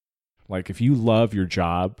Like, if you love your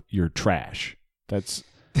job, you're trash. That's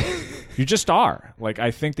you just are. Like,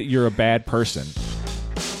 I think that you're a bad person.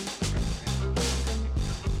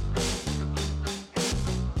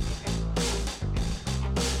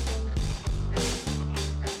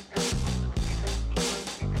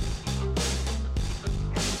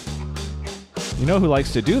 You know who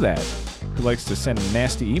likes to do that? Who likes to send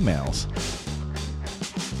nasty emails?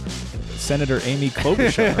 Senator Amy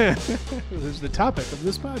Klobuchar. Who's the topic of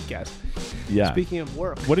this podcast. Yeah. Speaking of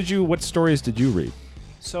work. What stories did you read?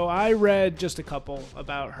 So I read just a couple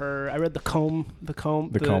about her. I read the comb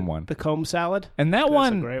one. The comb salad. And That's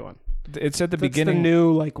one, a great one. It's at the That's beginning. the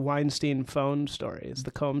new like Weinstein phone story. It's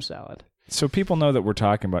the comb salad. So people know that we're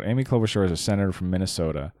talking about Amy Klobuchar is a senator from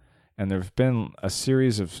Minnesota. And there have been a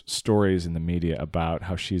series of stories in the media about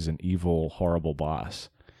how she's an evil, horrible boss.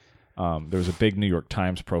 There was a big New York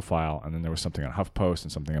Times profile, and then there was something on HuffPost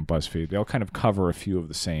and something on BuzzFeed. They all kind of cover a few of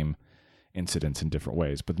the same incidents in different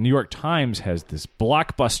ways. But the New York Times has this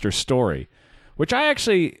blockbuster story, which I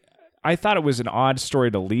thought it was an odd story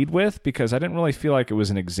to lead with because I didn't really feel like it was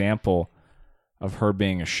an example of her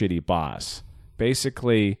being a shitty boss.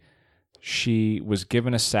 Basically, she was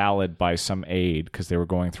given a salad by some aide because they were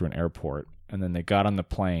going through an airport, and then they got on the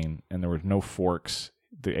plane, and there were no forks.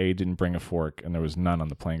 The aide didn't bring a fork, and there was none on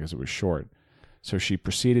the plane because it was short. So she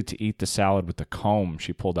proceeded to eat the salad with the comb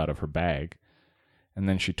she pulled out of her bag, and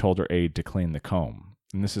then she told her aide to clean the comb.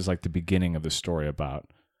 And this is like the beginning of the story about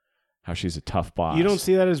how she's a tough boss. You don't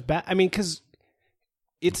see that as bad? I mean, because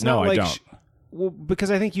it's not like... No, I don't. Well,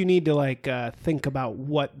 because I think you need to like think about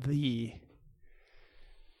what the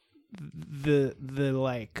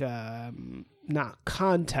like not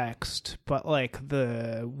context, but like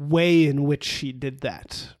the way in which she did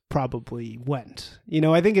that probably went. You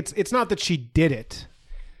know, I think it's not that she did it.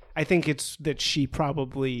 I think it's that she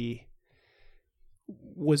probably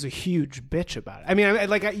was a huge bitch about it. I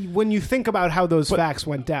mean, when you think about how those facts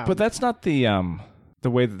went down. But that's not the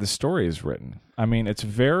way that the story is written. I mean, it's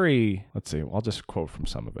very... Let's see. I'll just quote from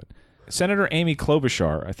some of it. Senator Amy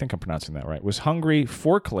Klobuchar, I think I'm pronouncing that right, was hungry,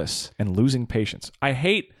 forkless, and losing patience. I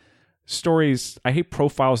hate stories. I hate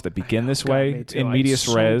profiles that begin this way in medias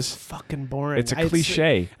res. So fucking boring. It's a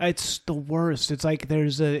cliche. It's the worst. It's like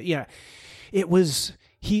there's a It was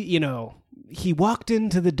he walked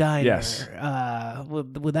into the diner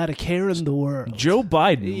without a care in the world. Joe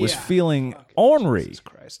Biden was feeling ornery. Jesus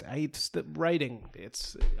Christ. It's the writing.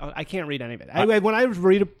 I can't read any of it. When I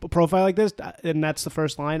read a profile like this, and that's the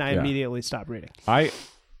first line, I immediately stop reading. I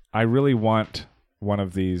really want one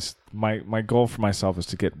of these. My goal for myself is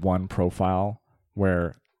to get one profile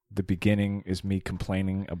where the beginning is me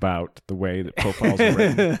complaining about the way that profiles are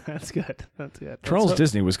written. That's good. Charles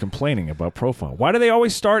Disney was complaining about profile. Why do they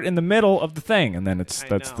always start in the middle of the thing? And then that's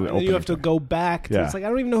the opening. You have to go back. It's like, I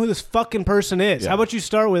don't even know who this fucking person is. How about you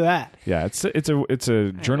start with that? Yeah, it's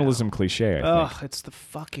a journalism cliche, I think. It's the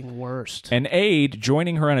fucking worst. An aide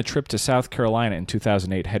joining her on a trip to South Carolina in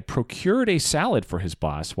 2008 had procured a salad for his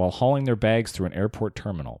boss while hauling their bags through an airport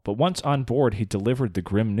terminal. But once on board, he delivered the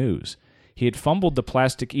grim news. He had fumbled the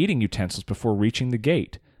plastic eating utensils before reaching the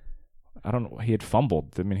gate. I don't know. He had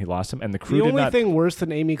fumbled. I mean, he lost them, and the crew did not... The only thing worse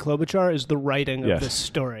than Amy Klobuchar is the writing of this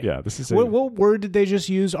story. Yeah, this is... What word did they just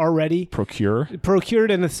use already? Procured,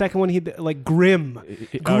 and the second one, grim.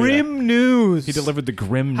 Grim news. He delivered the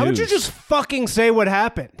grim news. How would you just fucking say what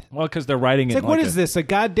happened? Well, because they're writing it what is this, a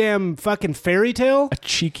goddamn fucking fairy tale? A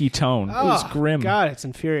cheeky tone. It was grim. God, it's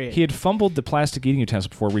infuriating. He had fumbled the plastic eating utensil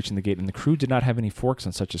before reaching the gate, and the crew did not have any forks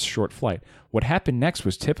on such a short flight. What happened next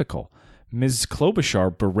was typical. Ms.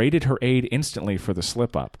 Klobuchar berated her aide instantly for the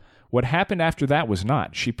slip-up. What happened after that was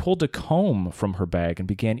not. She pulled a comb from her bag and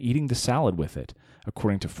began eating the salad with it,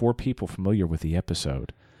 according to 4 people familiar with the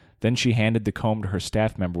episode. Then she handed the comb to her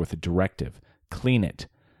staff member with a directive: clean it.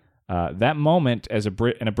 That moment,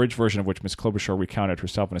 an abridged version of which Ms. Klobuchar recounted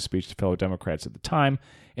herself in a speech to fellow Democrats at the time,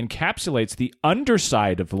 encapsulates the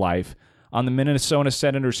underside of life on the Minnesota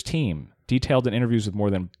Senators team, detailed in interviews with more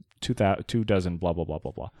than 2 dozen blah, blah, blah,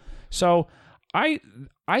 blah, blah. So I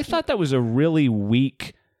thought that was a really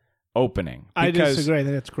weak opening. I disagree. I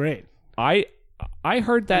think that's great. I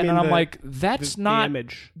heard that and I'm like, that's not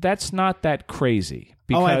that crazy.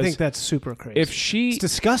 Because I think that's super crazy. It's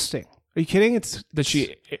disgusting. Are you kidding? It's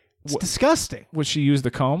disgusting. Would she use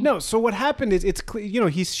the comb? No. So what happened is it's clear.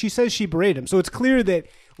 She says she berated him. So it's clear that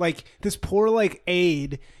like this poor like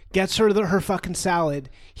aide gets her her fucking salad.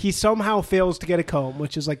 He somehow fails to get a comb,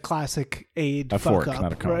 which is like classic aide fuck fork, up.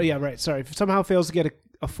 not a comb. Yeah, right. Sorry. Somehow fails to get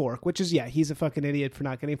a fork, which is he's a fucking idiot for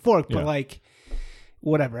not getting a fork. But like,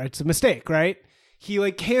 whatever. It's a mistake, right? he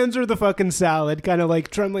like hands her the fucking salad, kind of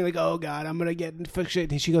like trembling, like, oh God, I'm going to get fuck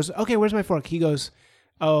shit. And she goes, okay, where's my fork? He goes,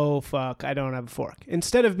 oh fuck, I don't have a fork.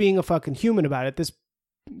 Instead of being a fucking human about it, this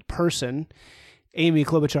person, Amy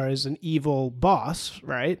Klobuchar, is an evil boss,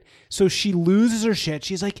 right? So she loses her shit.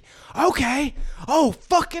 She's like, okay, oh,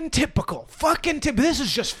 fucking typical. This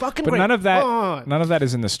is just fucking But great. none of that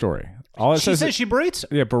is in the story. All it She says is, she berates her.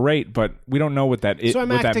 yeah, berate, but we don't know what that is. So I'm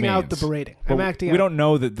what acting that out the means. berating. But I'm acting we out. don't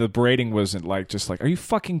know that the berating wasn't like just like, are you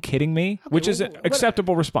fucking kidding me? Which is an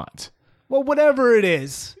acceptable response. Well, whatever it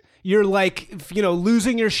is, you're like,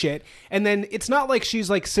 losing your shit. And then it's not like she's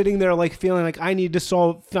like sitting there like feeling like I need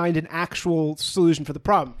to find an actual solution for the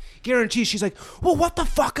problem. Guarantee she's like, well, what the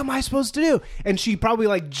fuck am I supposed to do? And she probably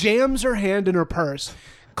like jams her hand in her purse,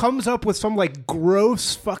 comes up with some like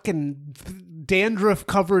gross fucking dandruff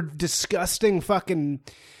covered disgusting fucking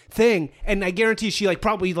thing, and I guarantee she like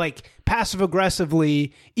probably like passive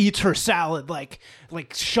aggressively eats her salad, like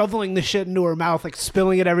shoveling the shit into her mouth, like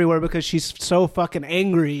spilling it everywhere because she's so fucking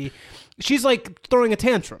angry. She's like throwing a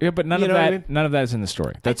tantrum. Yeah, but none of that is in the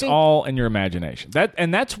story. That's all in your imagination.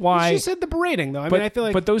 That's why she said the berating though. But I feel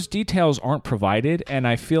like, but those details aren't provided, and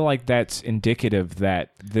I feel like that's indicative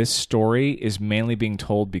that this story is mainly being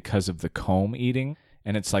told because of the comb eating,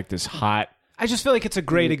 and it's like this hot. I just feel like it's a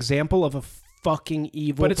great example of a fucking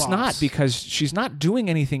evil But it's boss. not, because she's not doing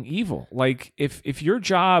anything evil. Like if your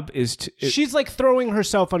job is to she's like throwing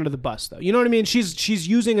herself under the bus though. You know what I mean? She's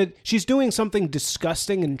doing something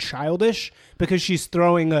disgusting and childish because she's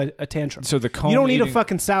throwing a tantrum. So the comb you don't need a eating-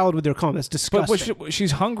 fucking salad with your comb. That's disgusting. but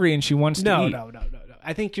she's hungry and she wants to eat. No.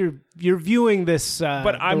 I think you're viewing this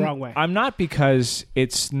But the wrong way. I'm not, because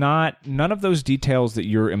it's not. None of those details that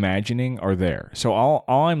you're imagining are there. So all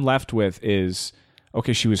I'm left with is,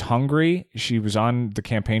 okay, she was hungry. She was on the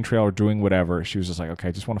campaign trail or doing whatever. She was just like, okay,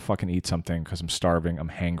 I just want to fucking eat something because I'm starving. I'm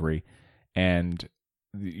hangry. And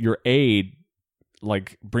your aide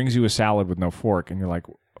like brings you a salad with no fork, and you're like,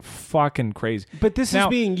 fucking crazy. But this Now- is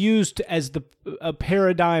being used as a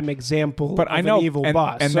paradigm example But of I know an evil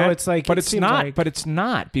boss. and so that- it's like, but it it's seems not. like- But it's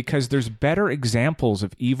not, because there's better examples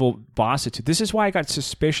of evil bossitude. This is why I got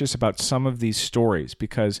suspicious about some of these stories,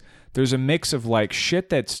 because there's a mix of like shit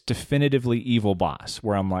that's definitively evil boss,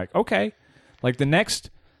 where I'm like, okay, like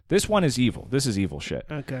this one is evil. This is evil shit.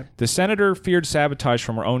 Okay. The senator feared sabotage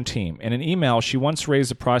from her own team. In an email, she once raised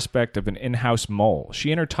the prospect of an in-house mole.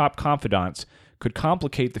 She and her top confidants could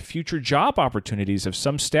complicate the future job opportunities of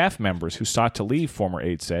some staff members who sought to leave, former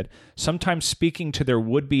aide said, sometimes speaking to their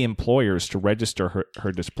would-be employers to register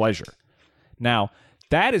her displeasure. Now,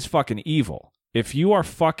 that is fucking evil. If you are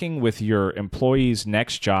fucking with your employee's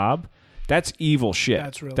next job, that's evil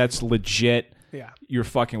shit. That's legit. Yeah. You're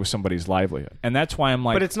fucking with somebody's livelihood. And that's why I'm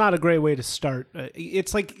like... But it's not a great way to start.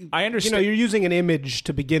 It's like, I understand. you're using an image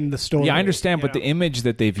to begin the story. Yeah, I understand, but the the image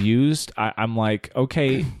that they've used, I'm like,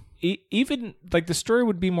 okay... Even like the story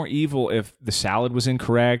would be more evil if the salad was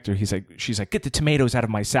incorrect, or she's like, get the tomatoes out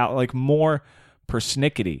of my salad, like more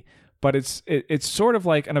persnickety. But it's sort of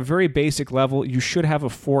like on a very basic level, you should have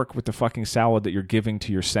a fork with the fucking salad that you're giving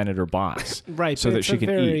to your senator boss, right? So that she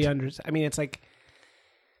can eat. I mean, it's like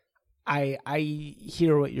I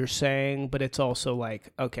hear what you're saying, but it's also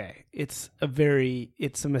like, okay, it's a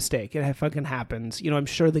mistake. It fucking happens. I'm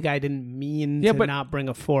sure the guy didn't mean to not bring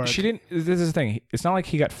a fork. She didn't. This is the thing. It's not like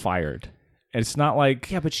he got fired. It's not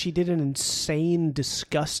like... Yeah, but she did an insane,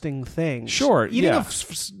 disgusting thing. Sure,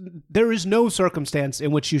 there is no circumstance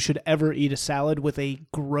in which you should ever eat a salad with a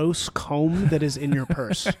gross comb that is in your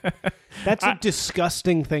purse. That's a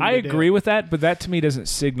disgusting thing I to do. agree with that, but that to me doesn't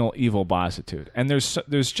signal evil bossitude. And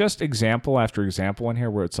there's just example after example in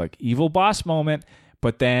here where it's like evil boss moment,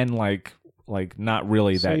 but then like not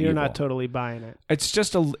really that evil. So you're not totally buying it. It's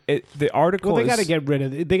just the article. Well, they got to get rid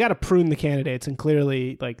of it. They got to prune the candidates, and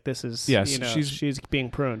clearly, like, this is she's being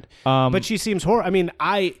pruned. But she seems horrible. I mean,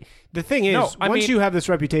 the thing is, once you have this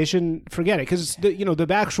reputation, forget it, because the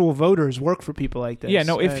actual voters work for people like this. Yeah,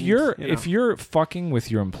 no. If you're fucking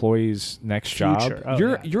with your employee's next job,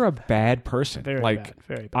 you're a bad person. Very bad.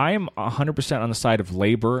 Very bad. I am 100% on the side of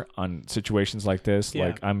labor on situations like this. Yeah.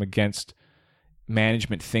 Like, I'm against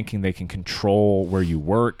management thinking they can control where you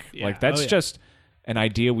work. Yeah. Like, that's just an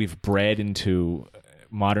idea we've bred into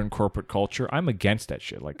modern corporate culture. I'm against that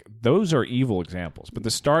shit. Like, those are evil examples. But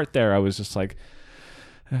the start there, I was just like,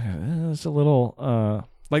 it's a little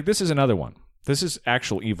like, this is another one. This is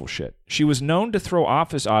actual evil shit. She was known to throw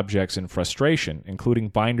office objects in frustration, including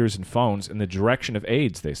binders and phones, in the direction of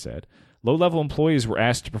aides, they said. Low-level employees were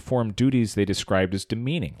asked to perform duties they described as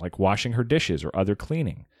demeaning, like washing her dishes or other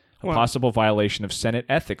cleaning. a possible violation of Senate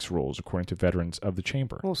ethics rules, according to veterans of the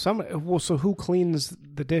chamber. Well, so who cleans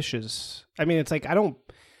the dishes? I mean, it's like I don't.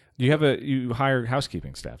 You hire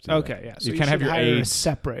housekeeping staff. To do Okay, that. yeah. So you can't have your aides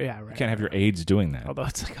separate. Yeah, right. You can't have your aides doing that. Although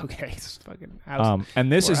it's like okay, it's fucking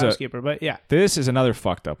and this is housekeeper, but yeah. This is another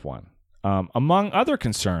fucked up one. Among other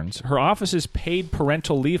concerns, her office's paid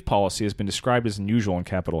parental leave policy has been described as unusual in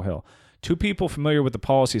Capitol Hill. 2 people familiar with the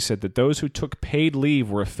policy said that those who took paid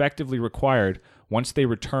leave were effectively required, once they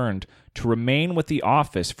returned, to remain with the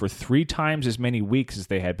office for 3 times as many weeks as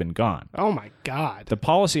they had been gone. Oh, my God. The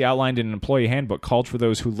policy outlined in an employee handbook called for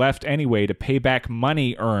those who left anyway to pay back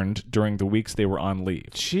money earned during the weeks they were on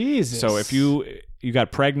leave. Jesus. So if you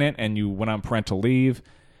got pregnant and you went on parental leave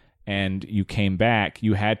and you came back,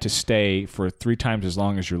 you had to stay for 3 times as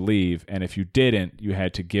long as your leave. And if you didn't, you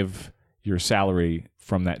had to give your salary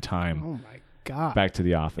from that time my God. back to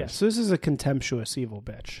the office. Yeah, so this is a contemptuous evil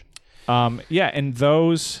bitch. In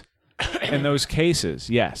those cases,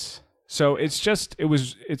 yes. So it's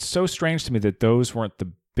so strange to me that those weren't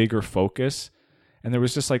the bigger focus, and there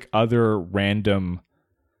was just like other random.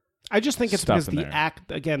 I just think it's because the there.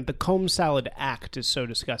 act, again, the comb salad act is so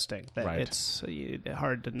disgusting that Right. it's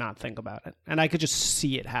hard to not think about it. And I could just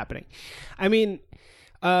see it happening. I mean,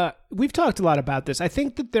 we've talked a lot about this. I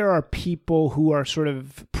think that there are people who are sort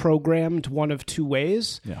of programmed one of 2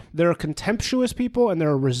 ways. Yeah. There are contemptuous people and there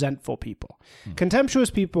are resentful people. Contemptuous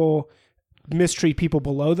people mistreat people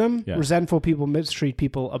below them. Yeah. Resentful people mistreat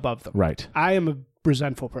people above them. Right. I am a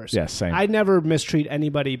resentful person. Yes, same. I never mistreat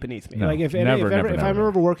anybody beneath me. No, Like if never. I'm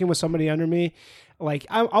ever working with somebody under me, like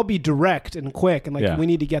I'll be direct and quick and like Yeah. we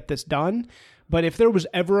need to get this done. But if there was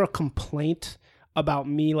ever a complaint about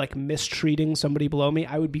me like mistreating somebody below me,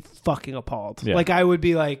 I would be fucking appalled. Yeah. Like I would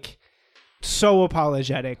be like so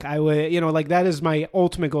apologetic. I would, like that is my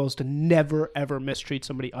ultimate goal, is to never ever mistreat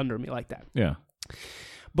somebody under me like that. Yeah.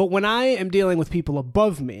 But when I am dealing with people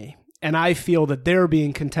above me and I feel that they're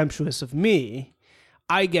being contemptuous of me,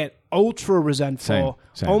 I get ultra resentful,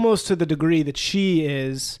 Same. almost to the degree that she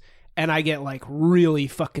is, and I get like really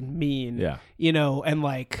fucking mean, Yeah. and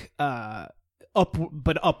like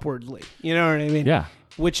upwardly, you know what I mean? Yeah.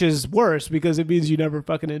 Which is worse because it means you never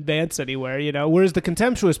fucking advance anywhere, Whereas the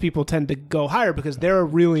contemptuous people tend to go higher because they're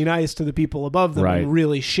really nice to the people above them Right. and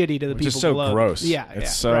really shitty to the Which people is so below. gross. Yeah, It's yeah,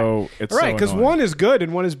 so right. it's Right, so because annoying. one is good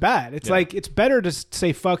and one is bad. It's Yeah. like it's better to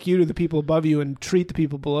say fuck you to the people above you and treat the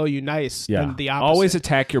people below you nice Yeah. than the opposite. Always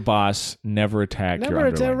attack your boss. Never attack your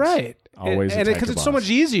underlings. Right. Always and attack because your it's so boss. much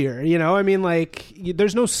easier, I mean, like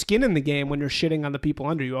there's no skin in the game when you're shitting on the people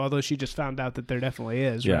under you. Although she just found out that there definitely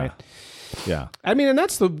is, Yeah. right? Yeah. I mean, and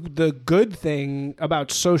that's the good thing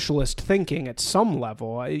about socialist thinking at some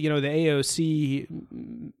level. The AOC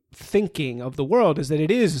thinking of the world is that it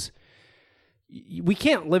is. We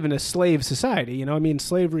can't live in a slave society, I mean,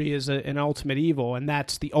 slavery is an ultimate evil, and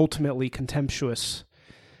that's the ultimately contemptuous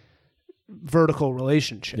vertical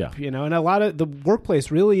relationship. Yeah. And a lot of the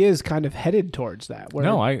workplace really is kind of headed towards that, where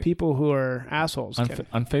I- people who are assholes On, can.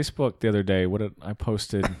 on Facebook the other day, I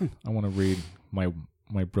posted? I want to read my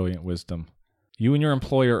brilliant wisdom. You and your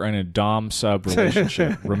employer are in a dom sub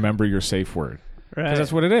relationship. Remember your safe word, Right. because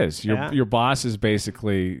that's what it is. Yeah. Your boss is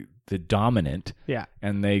basically the dominant, Yeah.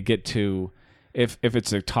 and they get to, if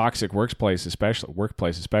it's a toxic workplace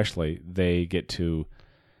especially, they get to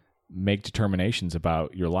make determinations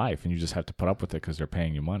about your life, and you just have to put up with it because they're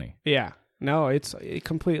paying you money. Yeah. No, it's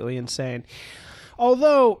completely insane.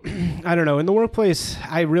 Although, I don't know, in the workplace,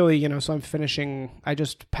 I really, so I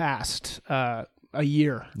just passed a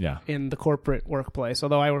year Yeah. in the corporate workplace,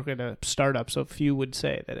 although I work at a startup, so few would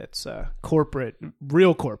say that it's corporate,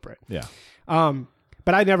 real corporate. Yeah.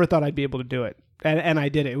 But I never thought I'd be able to do it. And I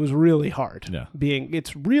did it. It was really hard. Yeah.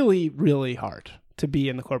 It's really, really hard to be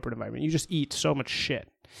in the corporate environment. You just eat so much shit.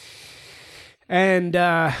 And,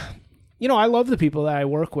 I love the people that I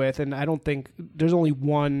work with, and I don't think there's only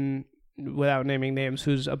one, without naming names,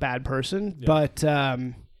 who's a bad person. Yeah. But,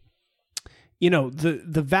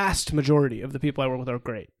 the vast majority of the people I work with are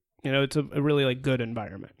great. It's a really like good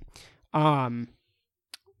environment.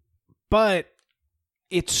 But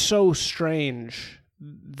it's so strange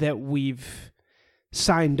that we've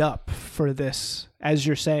signed up for this, as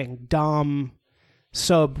you're saying, dom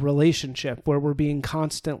sub relationship where we're being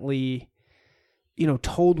constantly,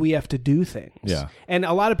 told we have to do things. Yeah. And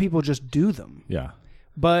a lot of people just do them. Yeah.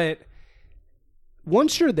 But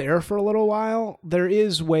once you're there for a little while, there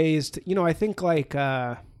is ways to, I think like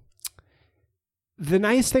the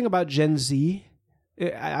nice thing about Gen Z,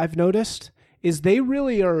 I've noticed, is they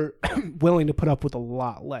really are willing to put up with a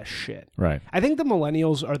lot less shit. Right. I think the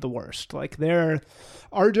millennials are the worst. Like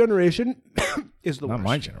our generation is the Not worst.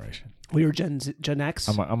 my generation. We were Gen X.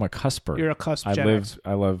 I'm a cusper. You're a cusp Gen X.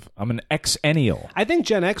 I'm an Xennial. I think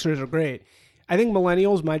Gen Xers are great. I think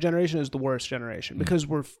millennials, my generation, is the worst generation because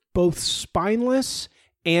we're both spineless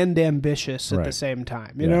and ambitious at the same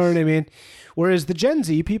time. You know what I mean? Whereas the Gen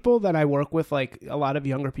Z people that I work with, like a lot of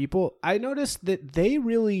younger people, I noticed that they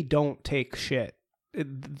really don't take shit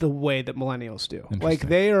the way that millennials do. Like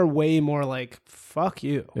they are way more like, fuck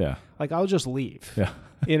you. Yeah. Like I'll just leave. Yeah.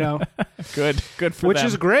 You know? Good for Which them.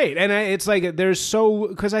 is great. And it's like,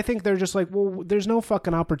 because I think they're just like, well, there's no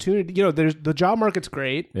fucking opportunity. You know, the job market's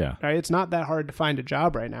great. Yeah. Right? It's not that hard to find a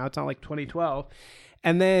job right now. It's not like 2012.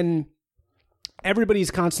 And then everybody's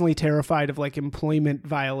constantly terrified of like employment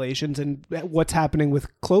violations and what's happening with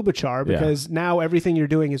Klobuchar because now everything you're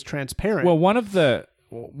doing is transparent. Well, one of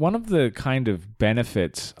the kind of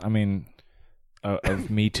benefits, I mean, of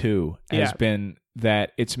Me Too has been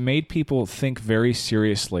that it's made people think very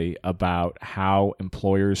seriously about how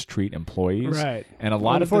employers treat employees. Right. And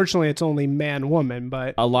unfortunately, it's only man, woman,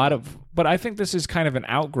 but but I think this is kind of an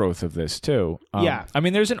outgrowth of this too. I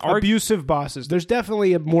mean, there's an abusive bosses. There's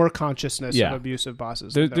definitely a more consciousness of abusive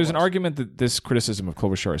bosses. There's an argument that this criticism of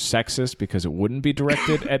Klobuchar is sexist because it wouldn't be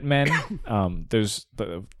directed at men. There's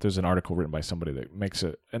an article written by somebody that makes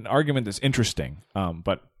an argument that's interesting.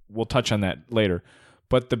 But we'll touch on that later.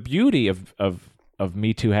 But the beauty of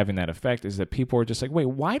Me Too having that effect is that people are just like, wait,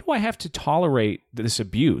 why do I have to tolerate this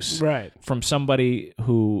abuse from somebody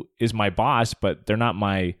who is my boss, but they're not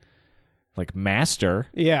my like master?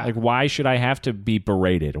 Yeah. Like, why should I have to be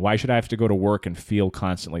berated? Why should I have to go to work and feel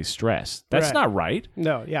constantly stressed? That's not right.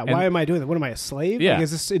 No. Yeah. Why am I doing that? What am I, a slave? Yeah. Like,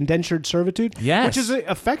 is this indentured servitude? Yes. Which is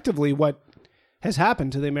effectively what has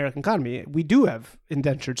happened to the American economy. We do have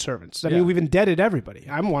indentured servants. I mean, we've indebted everybody.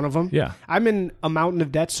 I'm one of them. Yeah. I'm in a mountain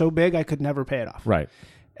of debt so big I could never pay it off. Right.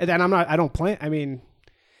 And I don't plan. I mean,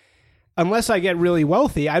 unless I get really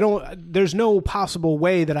wealthy, there's no possible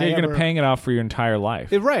way that you're going to paying it off for your entire life.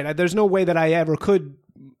 Right. There's no way that I ever could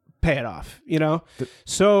pay it off, you know?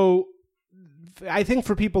 So I think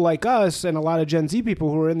for people like us and a lot of Gen Z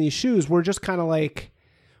people who are in these shoes, we're just kind of like,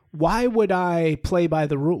 why would I play by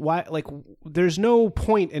the rule? Why, like, there's no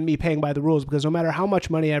point in me paying by the rules because no matter how much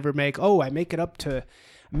money I ever make, I make it up to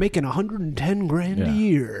making 110 grand a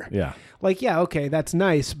year. Yeah. Like, yeah, okay, that's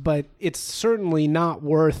nice, but it's certainly not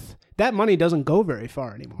worth, that money doesn't go very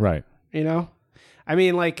far anymore. Right. You know? I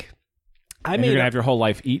mean, like, you're going to have your whole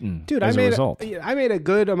life eaten as a result. I made a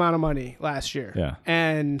good amount of money last year. Yeah.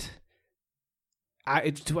 And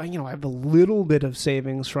I have a little bit of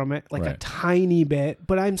savings from it, like a tiny bit,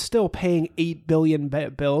 but I'm still paying 8 billion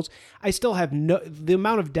bills. I still have the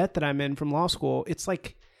amount of debt that I'm in from law school. It's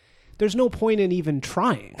like there's no point in even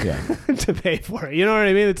trying to pay for it. You know what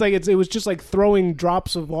I mean? It's like it was just like throwing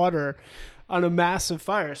drops of water on a massive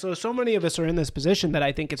fire. So many of us are in this position that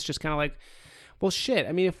I think it's just kind of like, well, shit.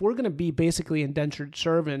 I mean, if we're going to be basically indentured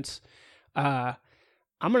servants,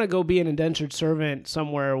 I'm going to go be an indentured servant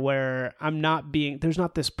somewhere where there's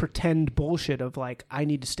not this pretend bullshit of like, I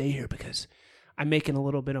need to stay here because I'm making a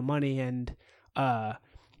little bit of money and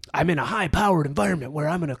I'm in a high powered environment where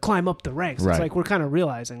I'm going to climb up the ranks. It's like, we're kind of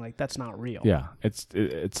realizing like that's not real. Yeah.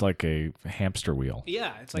 It's like a hamster wheel.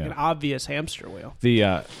 Yeah. It's like an obvious hamster wheel.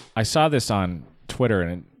 I saw this on Twitter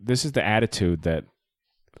and this is the attitude that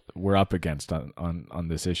we're up against on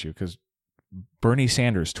this issue because Bernie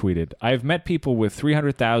Sanders tweeted, I have met people with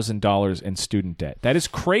 $300,000 in student debt. That is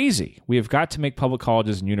crazy. We have got to make public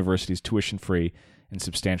colleges and universities tuition free and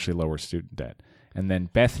substantially lower student debt. And then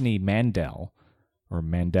Bethany Mandel or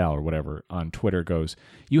whatever on Twitter goes,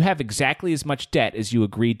 you have exactly as much debt as you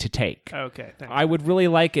agreed to take. Okay, thanks. I would really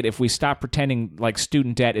like it if we stop pretending like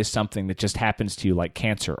student debt is something that just happens to you like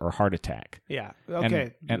cancer or heart attack. Yeah.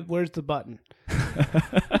 Okay. And where's the button?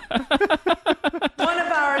 One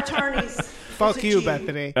of our attorneys. Fuck you,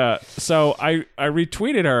 Bethany. So I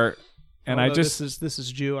retweeted her, and this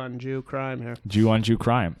is Jew on Jew crime here. Jew on Jew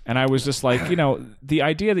crime, and I was just like, the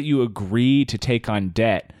idea that you agree to take on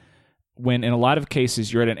debt when in a lot of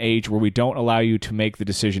cases you're at an age where we don't allow you to make the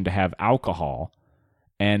decision to have alcohol,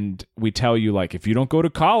 and we tell you like, if you don't go to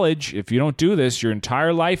college, if you don't do this, your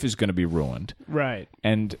entire life is going to be ruined. Right.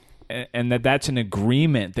 And that's an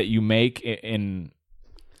agreement that you make in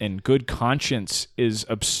good conscience is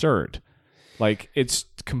absurd. Like, it's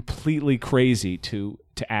completely crazy to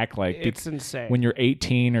act like it's insane when you're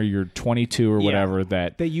 18 or you're 22 or whatever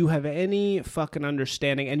that you have any fucking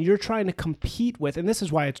understanding and you're trying to compete with, and this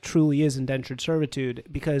is why it truly is indentured servitude,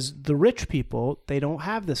 because the rich people, they don't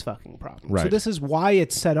have this fucking problem. Right. So this is why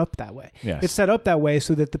it's set up that way. Yes. It's set up that way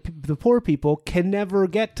so that the poor people can never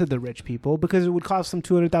get to the rich people because it would cost them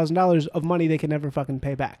 $200,000 of money they can never fucking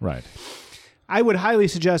pay back. Right. I would highly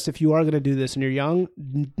suggest if you are going to do this and you're young,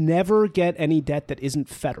 never get any debt that isn't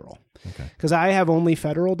federal. Okay. Because I have only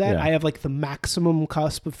federal debt. Yeah. I have like the maximum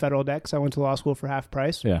cusp of federal debt because I went to law school for half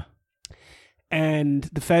price. Yeah. And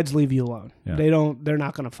the feds leave you alone. Yeah. They're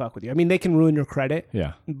not going to fuck with you. I mean, they can ruin your credit.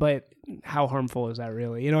 Yeah. But how harmful is that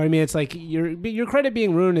really? You know what I mean? It's like your credit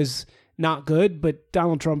being ruined is not good, but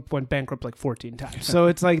Donald Trump went bankrupt like 14 times. So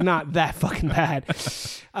it's like not that fucking bad.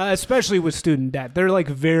 Especially with student debt. They're like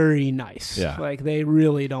very nice. Yeah. Like they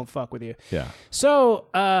really don't fuck with you. Yeah. So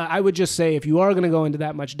I would just say if you are going to go into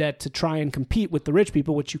that much debt to try and compete with the rich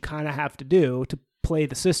people, which you kind of have to do to play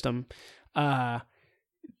the system,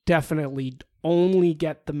 definitely only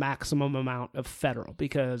get the maximum amount of federal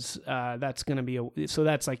because that's going to be so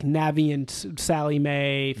that's like Navient, Sallie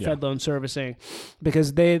Mae, Fed Loan Servicing,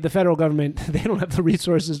 because the federal government, they don't have the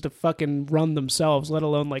resources to fucking run themselves, let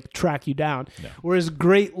alone like track you down. Yeah. Whereas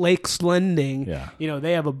Great Lakes Lending, you know,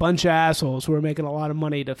 they have a bunch of assholes who are making a lot of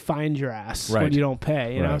money to find your ass when you don't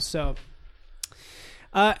pay, you know? So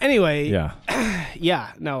anyway,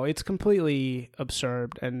 no, it's completely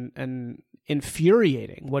absurd and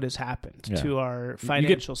infuriating what has happened to our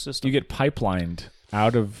financial system. You get pipelined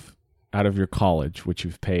out of your college, which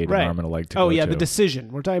you've paid an arm and a leg to go to. The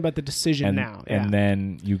decision. We're talking about the decision now. And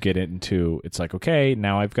then you get into, it's like, okay,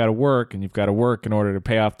 now I've got to work, and you've got to work in order to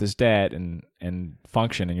pay off this debt and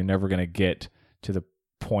function, and you're never going to get to the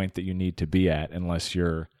point that you need to be at unless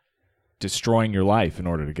you're destroying your life in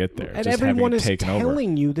order to get there. And just everyone is taken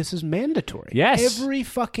telling you this is mandatory. Yes. Every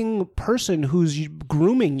fucking person who's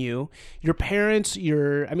grooming you, your parents,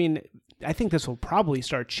 I think this will probably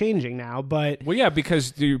start changing now, but... Well, yeah,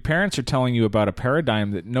 because your parents are telling you about a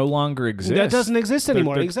paradigm that no longer exists. That doesn't exist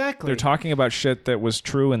anymore, exactly. They're talking about shit that was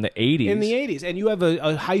true in the 80s. In the 80s. And you have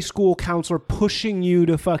a high school counselor pushing you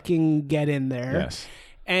to fucking get in there. Yes.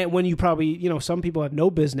 And when you probably, some people have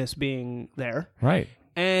no business being there. Right.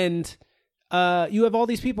 And... you have all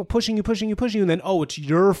these people pushing you, and then, it's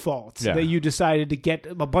your fault that you decided to get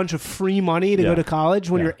a bunch of free money to go to college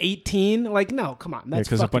when you're 18. Like, no, come on. That's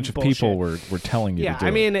because a bunch of people were telling you to do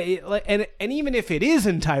it. And even if it is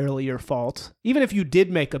entirely your fault, even if you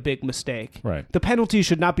did make a big mistake, the penalty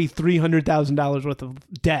should not be $300,000 worth of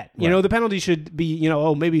debt. You know, the penalty should be,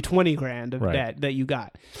 maybe $20,000 of debt that you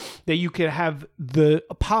got, that you could have the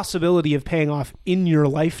possibility of paying off in your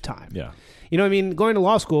lifetime. Yeah. You know what I mean? Going to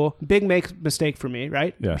law school, big mistake for me,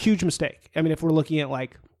 right? Yeah. Huge mistake. I mean, if we're looking at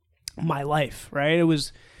like my life, right? I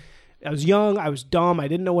was young, I was dumb, I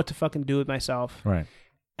didn't know what to fucking do with myself. Right.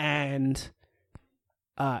 And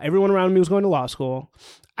everyone around me was going to law school.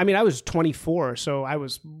 I mean, I was 24, so I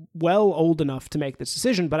was well old enough to make this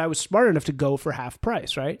decision, but I was smart enough to go for half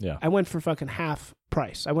price, right? Yeah. I went for fucking half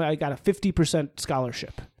price. I got a 50%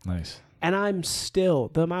 scholarship. Nice. And I'm still,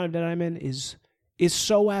 the amount of debt I'm in is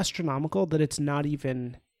so astronomical that it's not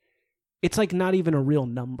even a real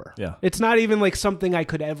number. Yeah. It's not even like something I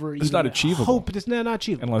could ever It's not achievable. hope. It's not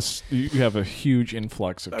achievable. Unless you have a huge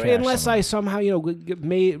influx of cash. Unless I somehow,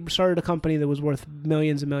 started a company that was worth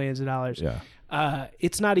millions and millions of dollars. Yeah.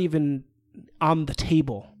 It's not even on the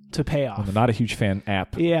table to pay off. I'm not a huge fan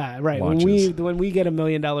app. Yeah, right. Launches. When we get $1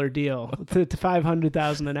 million deal to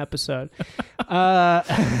 $500,000 an episode.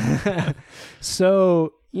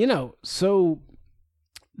 So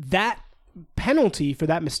that penalty for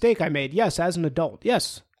that mistake I made, yes, as an adult.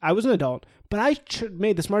 Yes, I was an adult, but I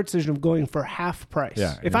made the smart decision of going for half price.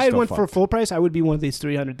 Yeah, if I had went for full price, I would be one of these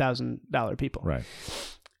 $300,000 people. Right.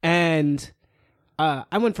 And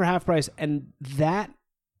I went for half price, and that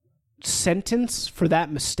sentence for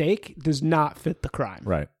that mistake does not fit the crime.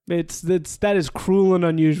 Right. That is cruel and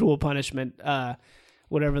unusual punishment.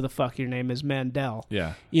 Whatever the fuck your name is, Mandel.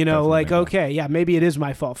 Yeah. Okay, yeah, maybe it is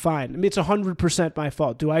my fault. Fine. I mean, it's 100% my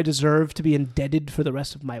fault. Do I deserve to be indebted for the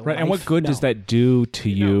rest of my life? Right. And what good does that do to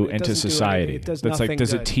you and to society? It does That's nothing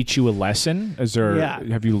does good. It teach you a lesson?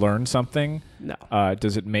 Have you learned something? No.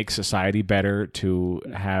 Does it make society better to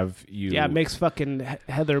have you? Yeah, it makes fucking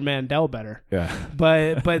Heather Mandel better. Yeah.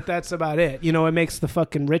 But that's about it. It makes the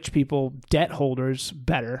fucking rich people, debt holders,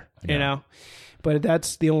 better. Yeah. You know. But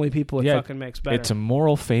that's the only people it fucking makes better. It's a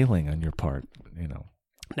moral failing on your part,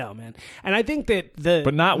 No, man. And I think that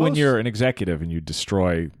But not when you're an executive and you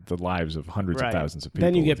destroy the lives of hundreds of thousands of people.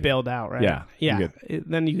 Then you get bailed out, right? Yeah. Yeah.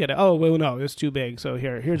 Then you get, no, it's too big. So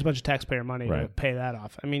here's a bunch of taxpayer money to pay that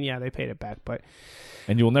off. I mean, yeah, they paid it back, but...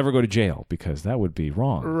 And you will never go to jail because that would be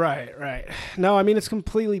wrong. Right. No, I mean, it's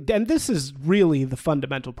completely... And this is really the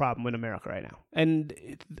fundamental problem in America right now. And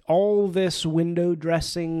all this window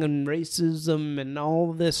dressing and racism and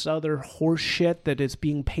all this other horse shit that is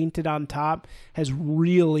being painted on top has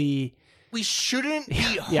really... We shouldn't be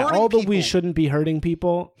hurting although people. we shouldn't be hurting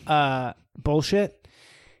people, bullshit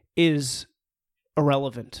is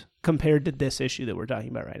irrelevant compared to this issue that we're talking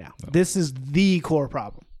about right now. No. This is the core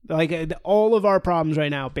problem. Like all of our problems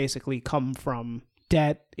right now basically come from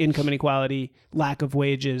debt, income inequality, lack of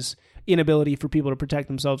wages, inability for people to protect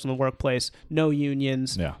themselves in the workplace, no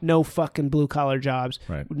unions, no fucking blue collar jobs,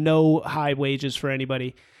 no high wages for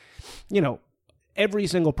anybody. You know, every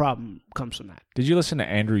single problem comes from that. Did you listen to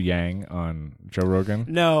Andrew Yang on Joe Rogan?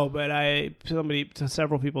 No, but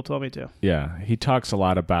several people told me to. Yeah, he talks a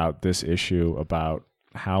lot about this issue, about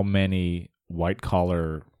how many white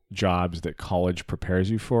collar jobs that college prepares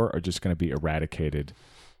you for are just going to be eradicated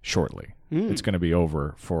shortly. It's going to be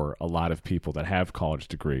over for a lot of people that have college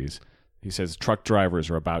degrees. He says truck drivers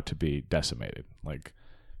are about to be decimated. Like,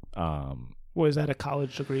 was that a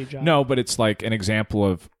college degree job? No, but it's like an example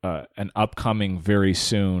of an upcoming very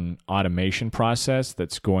soon automation process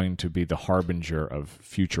that's going to be the harbinger of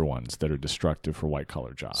future ones that are destructive for white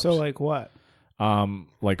collar jobs. So like what?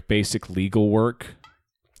 Like basic legal work,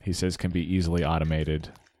 he says, can be easily automated.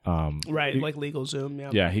 Right, like LegalZoom.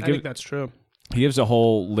 Yeah, yeah. I think that's true. He gives a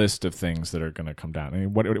whole list of things that are going to come down. I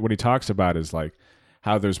mean, what he talks about is like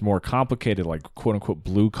how there's more complicated, like quote unquote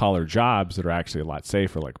blue collar jobs that are actually a lot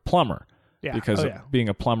safer, like plumber. Yeah. Because being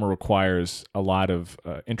a plumber requires a lot of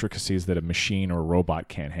intricacies that a machine or a robot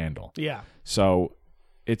can't handle. Yeah. So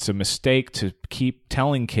it's a mistake to keep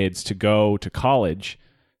telling kids to go to college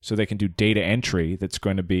so they can do data entry that's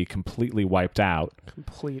going to be completely wiped out.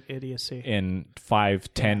 Complete idiocy. In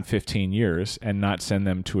 5, 10, 15 years, and not send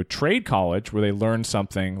them to a trade college where they learn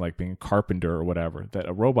something like being a carpenter or whatever that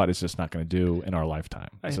a robot is just not going to do in our lifetime.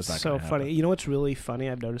 It's so funny. You know what's really funny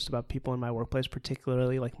I've noticed about people in my workplace,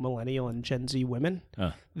 particularly like millennial and Gen Z women?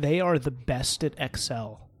 They are the best at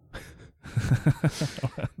Excel.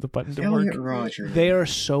 The button didn't work. Roger. They are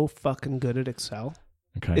so fucking good at Excel.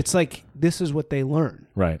 Okay. It's like this is what they learn.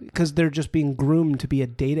 Right. Because they're just being groomed to be a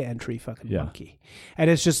data entry fucking monkey. And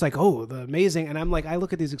it's just like, oh, the amazing. And I'm like, I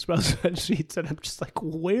look at these Excel spreadsheets and I'm just like,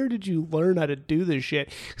 where did you learn how to do this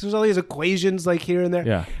shit? Because there's all these equations like here and there.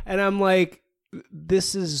 Yeah. And I'm like,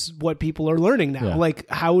 this is what people are learning now. Yeah. Like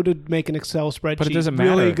how to make an Excel spreadsheet but it doesn't matter.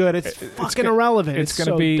 Really good. It's fucking irrelevant. It's going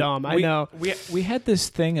to so be dumb. I know. We had this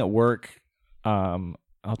thing at work.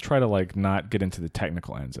 I'll try to like not get into the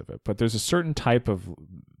technical ends of it, but there's a certain type of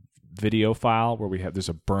video file where there's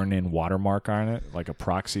a burn-in watermark on it, like a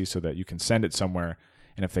proxy, so that you can send it somewhere,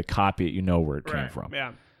 and if they copy it, you know where it came from.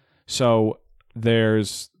 Yeah. So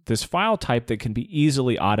there's this file type that can be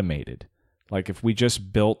easily automated. Like if we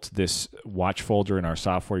just built this watch folder in our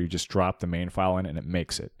software, you just drop the main file in and it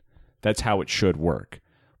makes it. That's how it should work.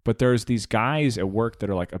 But there's these guys at work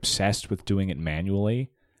that are like obsessed with doing it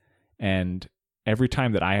manually, and every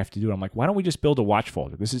time that I have to do it, I'm like, why don't we just build a watch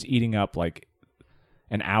folder? This is eating up like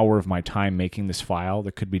an hour of my time making this file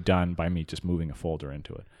that could be done by me just moving a folder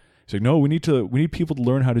into it. It's like, no, we need people to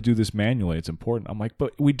learn how to do this manually. It's important. I'm like,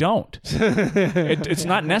 but we don't. It's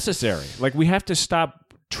not necessary. Like we have to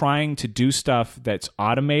stop trying to do stuff that's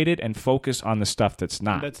automated and focus on the stuff that's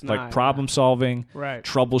not. Like problem solving,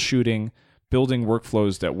 troubleshooting, building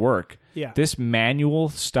workflows that work. Yeah. This manual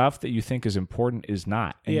stuff that you think is important is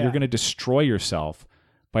not. And you're going to destroy yourself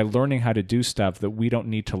by learning how to do stuff that we don't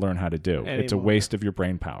need to learn how to do. Anymore. It's a waste of your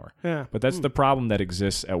brain power. Yeah. But that's the problem that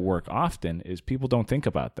exists at work often, is people don't think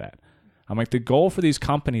about that. I'm like, the goal for these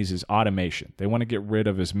companies is automation. They want to get rid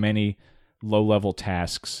of as many low-level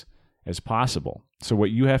tasks as possible. So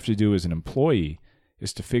what you have to do as an employee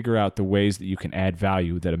is to figure out the ways that you can add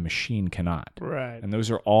value that a machine cannot. Right. And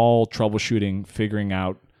those are all troubleshooting, figuring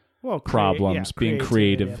out problems, being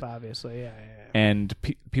creative. Obviously, yeah. And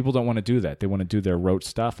people don't want to do that. They want to do their rote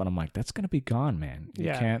stuff, and I'm like, that's going to be gone, man.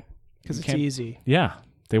 You can't, because it's easy. Yeah,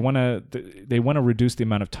 they want to reduce the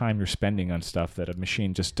amount of time you're spending on stuff that a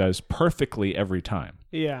machine just does perfectly every time.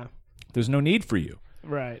 Yeah, there's no need for you,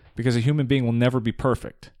 right? Because a human being will never be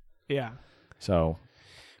perfect. Yeah. So,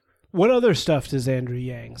 what other stuff does Andrew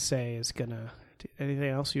Yang say is gonna? Anything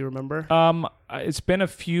else you remember? It's been a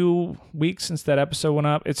few weeks since that episode went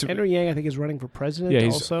up. Andrew Yang, I think, is running for president. Yeah,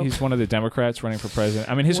 also. He's one of the Democrats running for president.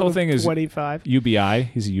 I mean, his whole thing is 25 UBI.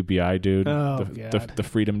 He's a UBI dude. Oh, the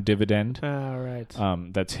freedom dividend. Oh,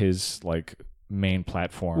 right. That's his like main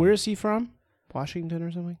platform. Where is he from? Washington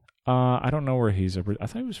or something? I don't know where he's. I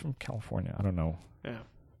thought he was from California. I don't know. Yeah.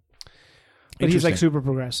 But he's like super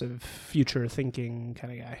progressive, future thinking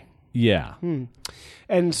kind of guy. Yeah.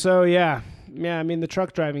 And so, yeah. I mean, the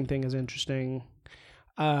truck driving thing is interesting.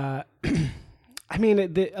 I mean,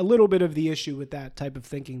 a little bit of the issue with that type of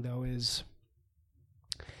thinking, though, is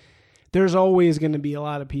there's always going to be a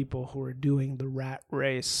lot of people who are doing the rat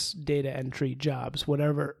race data entry jobs,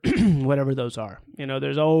 whatever whatever those are.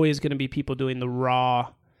 There's always going to be people doing the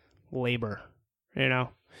raw labor,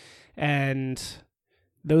 and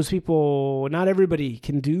those people, not everybody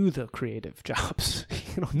can do the creative jobs.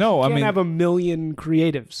 No, you can't have a million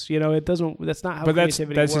creatives. It doesn't. That's not how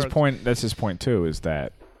creativity that's works. his point. That's his point too. Is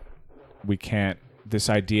that we can't. This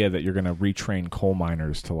idea that you're going to retrain coal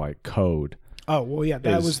miners to like code. Oh well, yeah,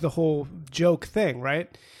 that was the whole joke thing,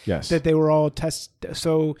 right? Yes, that they were all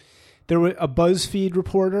So there were a BuzzFeed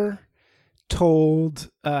reporter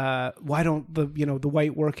told, why don't the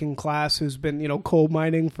white working class who's been coal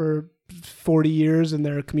mining for 40 years and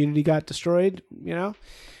their community got destroyed,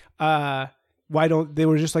 why don't they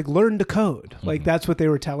were just like learn to code, like that's what they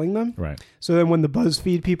were telling them, right? So then when the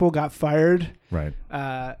BuzzFeed people got fired, right,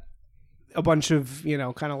 a bunch of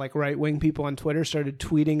kind of like right wing people on Twitter started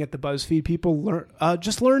tweeting at the BuzzFeed people,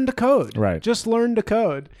 just learn to code, right? Just learn to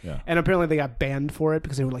code, yeah. And apparently they got banned for it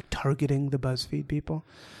because they were like targeting the BuzzFeed people.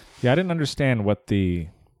 Yeah, I didn't understand what the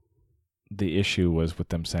issue was with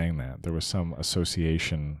them saying that. There was some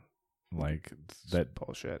association like that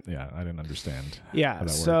bullshit. Yeah, I didn't understand. Yeah,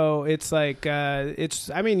 so it's like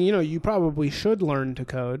you probably should learn to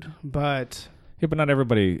code, but not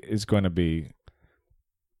everybody is going to be.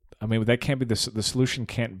 I mean, that can't be the solution.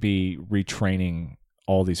 Can't be retraining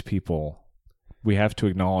all these people. We have to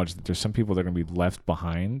acknowledge that there's some people that are going to be left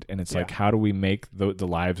behind, and it's like, how do we make the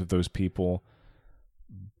lives of those people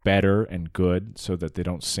better and good so that they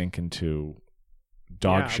don't sink into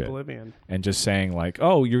dog shit? Oblivion. And just saying like,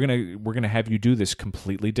 oh, we're gonna have you do this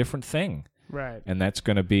completely different thing, right? And that's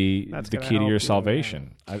going to be the key to your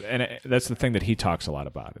salvation. That's the thing that he talks a lot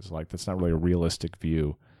about. Is like that's not really a realistic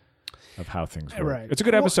view of how things work. Right. It's a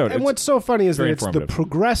good episode. And what's so funny is that it's informative. the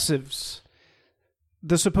progressives,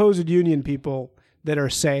 the supposed union people, that are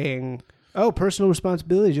saying, oh, personal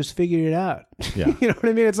responsibility, just figure it out. Yeah. You know what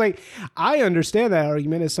I mean? It's like, I understand that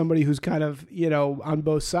argument as somebody who's kind of, on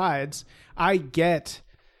both sides. I get,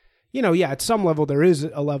 at some level there is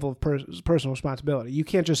a level of personal responsibility. You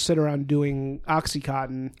can't just sit around doing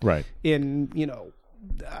Oxycontin right. in,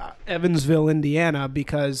 Evansville, Indiana,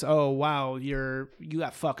 because you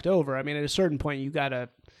got fucked over. I mean, at a certain point, you got to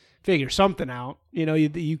figure something out.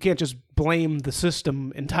 You can't just blame the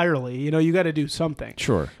system entirely. You got to do something.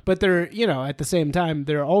 Sure. But there, at the same time,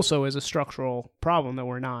 there also is a structural problem that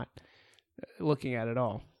we're not looking at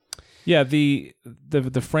all. Yeah, the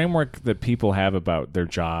framework that people have about their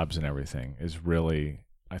jobs and everything is really,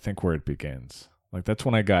 I think, where it begins. Like that's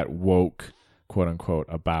when I got woke, quote unquote,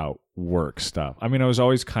 about work stuff. I mean, I was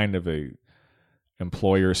always kind of a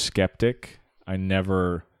employer skeptic. I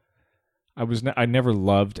never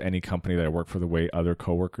loved any company that I worked for the way other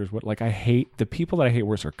coworkers would. Like the people that I hate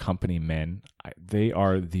worse are company men. They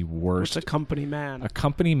are the worst. What's a company man? A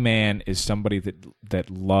company man is somebody that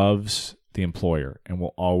loves the employer and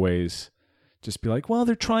will always just be like, well,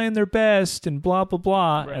 they're trying their best and blah, blah,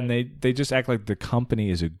 blah. Right. And they just act like the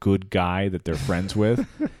company is a good guy that they're friends with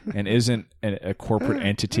and isn't a corporate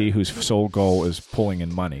entity whose sole goal is pulling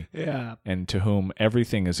in money. Yeah. And to whom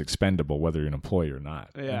everything is expendable, whether you're an employee or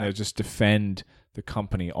not. Yeah. And they just defend the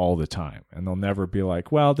company all the time. And they'll never be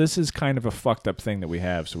like, well, this is kind of a fucked up thing that we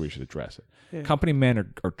have, so we should address it. Yeah. Company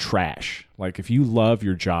men are trash. Like, if you love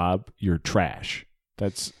your job, you're trash.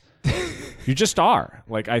 You just are.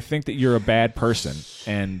 Like, I think that you're a bad person.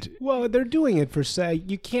 And well, they're doing it for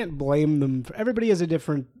you can't blame them. Everybody has a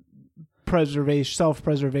different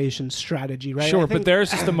self-preservation strategy, right? Sure, but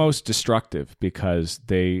theirs is the most destructive because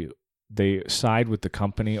they side with the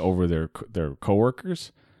company over their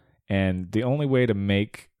coworkers, and the only way to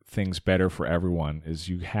make things better for everyone is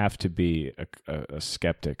you have to be a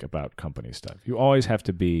skeptic about company stuff. You always have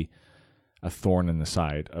to be a thorn in the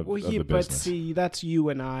side of the business. But see, that's you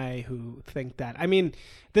and I who think that. I mean,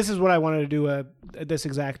 this is what I wanted to do. This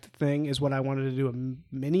exact thing is what I wanted to do a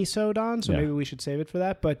mini-sode on, so maybe we should save it for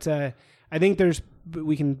that. But I think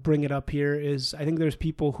we can bring it up here, I think there's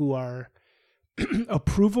people who are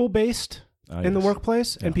approval-based in the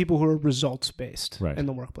workplace and people who are results-based in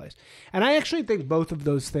the workplace. And I actually think both of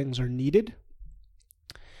those things are needed.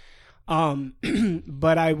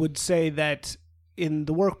 But I would say that in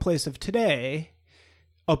the workplace of today,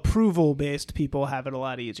 approval-based people have it a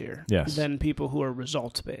lot easier than people who are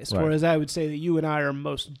results-based. Right. Whereas I would say that you and I are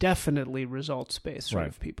most definitely results-based sort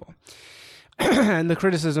of people. And the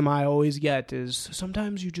criticism I always get is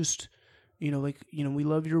sometimes you just, we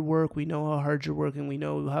love your work, we know how hard you're working, we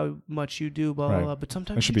know how much you do, blah, blah, blah. But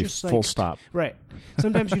sometimes you just full stop. Right.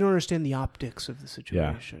 Sometimes you don't understand the optics of the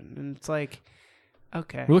situation. And it's like,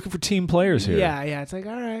 okay. We're looking for team players here. Yeah. It's like,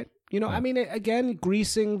 all right. You know, I mean, again,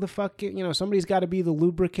 greasing the fucking, somebody's got to be the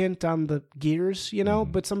lubricant on the gears,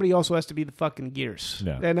 but somebody also has to be the fucking gears.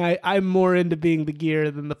 Yeah. And I'm more into being the gear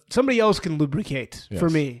than somebody else can lubricate for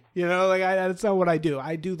me. That's not what I do.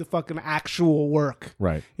 I do the fucking actual work.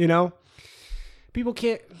 Right. People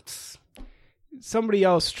can't, somebody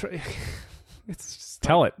else, it's just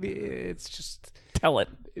Tell it. It's just, Tell it.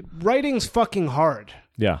 writing's fucking hard.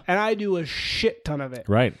 Yeah. And I do a shit ton of it.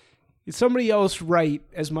 Right. Somebody else write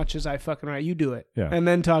as much as I fucking write. You do it, and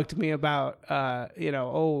then talk to me about,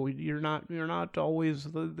 you're not always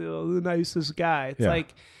the nicest guy. It's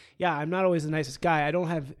like, I'm not always the nicest guy. I don't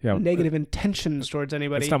have negative intentions towards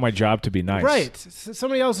anybody. It's not my job to be nice. Right. It's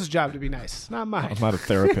somebody else's job to be nice, not mine. I'm not a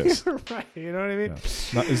therapist. Right. You know what I mean?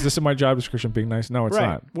 Is this in my job description, being nice? No, it's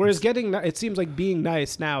not. Whereas it seems like being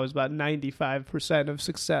nice now is about 95% of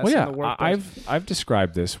success in the workplace. I've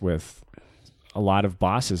described this with a lot of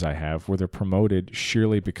bosses I have where they're promoted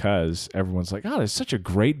sheerly because everyone's like, oh, there's such a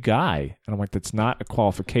great guy. And I'm like, that's not a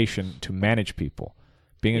qualification to manage people.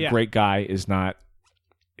 Being a great guy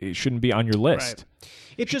it shouldn't be on your list. Right.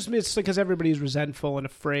 It's because everybody's resentful and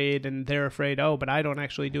afraid, and they're afraid, but I don't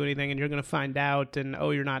actually do anything, and you're going to find out, and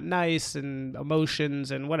you're not nice, and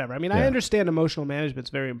emotions and whatever. I mean, I understand emotional management's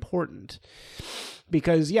very important.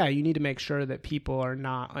 Because, you need to make sure that people are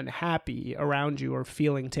not unhappy around you or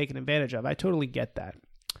feeling taken advantage of. I totally get that.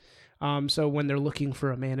 So when they're looking for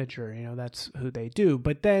a manager, that's who they do.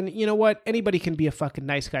 But then, you know what? Anybody can be a fucking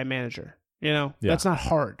nice guy manager. That's not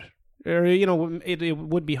hard. Or, it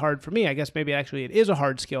would be hard for me. I guess maybe actually it is a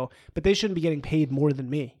hard skill, but they shouldn't be getting paid more than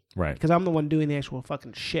me. Right. Because I'm the one doing the actual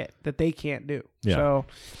fucking shit that they can't do. Yeah. So,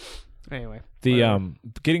 anyway.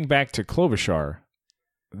 Getting back to Klobuchar,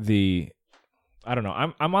 I don't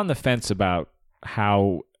know. I'm on the fence about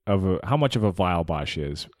how much of a vile boss she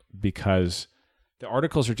is, because the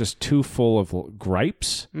articles are just too full of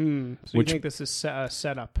gripes. So you think this is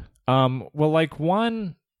set up?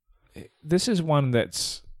 This is one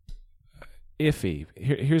that's iffy.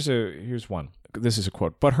 Here's one. This is a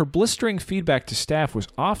quote. But her blistering feedback to staff was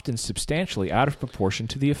often substantially out of proportion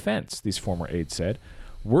to the offense, these former aides said.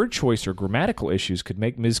 Word choice or grammatical issues could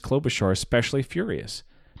make Ms. Klobuchar especially furious,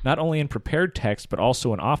 not only in prepared text, but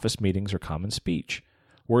also in office meetings or common speech.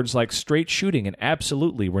 Words like straight shooting and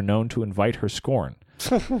absolutely were known to invite her scorn.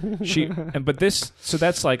 So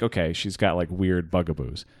that's like, okay, she's got like weird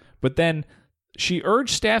bugaboos. But then she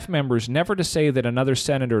urged staff members never to say that another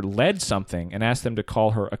senator led something and asked them to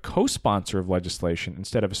call her a co-sponsor of legislation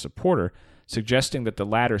instead of a supporter, suggesting that the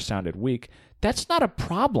latter sounded weak. That's not a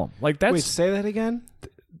problem. Wait, say that again?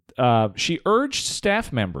 She urged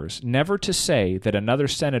staff members never to say that another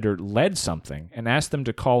senator led something and asked them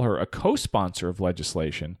to call her a co-sponsor of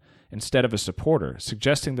legislation instead of a supporter,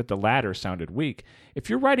 suggesting that the latter sounded weak. If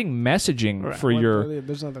you're writing messaging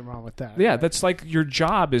there's nothing wrong with that. Yeah, that's like your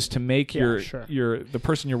job is to make the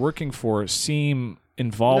person you're working for seem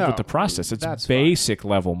involved with the process. It's basic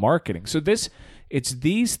level marketing. So it's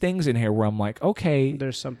these things in here where I'm like, okay,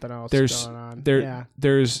 there's something else going on.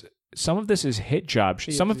 There's some of this is hit job.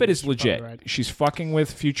 Some of it is legit. Right. She's fucking with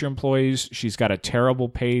future employees. She's got a terrible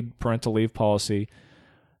paid parental leave policy.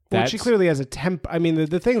 Well, she clearly has a temp. I mean,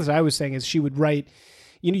 the thing that I was saying is she would write.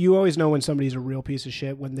 You always know when somebody's a real piece of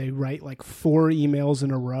shit when they write like 4 emails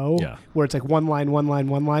in a row where it's like one line,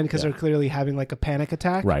 because they're clearly having like a panic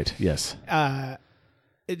attack. Right. Yes.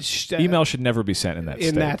 Email should never be sent in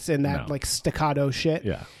that state. Like staccato shit.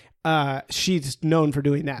 Yeah. She's known for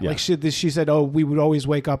doing that. Yeah. Like she said, we would always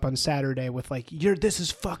wake up on Saturday with like, this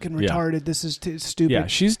is fucking retarded. Yeah. This is stupid. Yeah,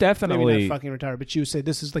 she's definitely maybe not fucking retarded, but she would say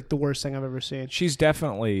this is like the worst thing I've ever seen. She's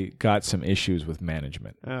definitely got some issues with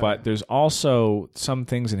management, but there's also some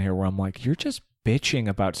things in here where I'm like, you're just bitching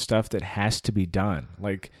about stuff that has to be done.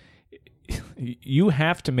 Like, you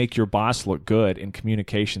have to make your boss look good in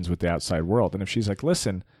communications with the outside world. And if she's like,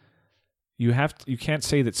 listen, you can't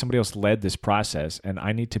say that somebody else led this process and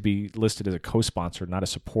I need to be listed as a co-sponsor, not a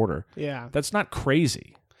supporter. Yeah. That's not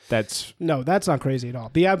crazy. That's not crazy at all.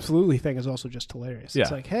 The absolutely thing is also just hilarious. Yeah.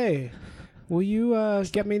 It's like, hey, will you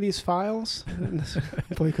get me these files?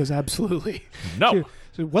 Boy goes, absolutely. No.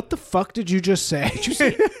 So what the fuck did you just say? Did you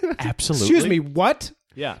say absolutely? Excuse me, what?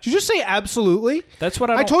 Yeah. Did you just say absolutely? That's what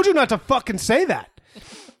I told you not to fucking say that.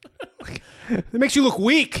 It makes you look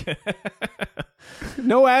weak.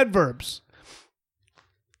 No adverbs.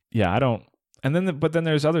 Yeah, I don't. And then, but then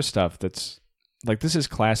there's other stuff that's like, this is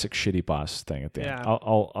classic shitty boss thing at the end.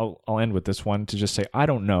 I'll end with this one to just say, I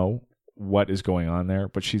don't know what is going on there,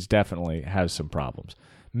 but she's definitely has some problems.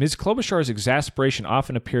 Ms. Klobuchar's exasperation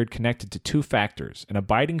often appeared connected to 2 factors: an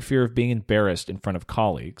abiding fear of being embarrassed in front of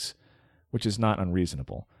colleagues, which is not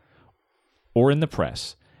unreasonable, or in the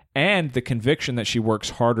press, and the conviction that she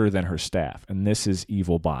works harder than her staff. And this is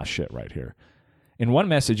evil boss shit right here. In one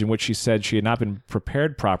message in which she said she had not been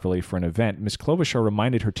prepared properly for an event, Ms. Klobuchar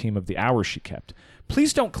reminded her team of the hours she kept.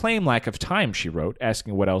 Please don't claim lack of time, she wrote,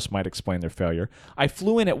 asking what else might explain their failure. I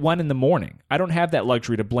flew in at 1 a.m. I don't have that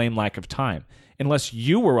luxury to blame lack of time. Unless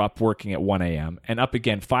you were up working at 1 a.m. and up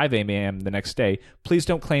again 5 a.m. the next day, please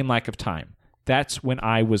don't claim lack of time. That's when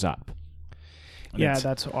I was up. And Yeah,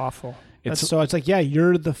 that's awful. it's- So it's like, yeah,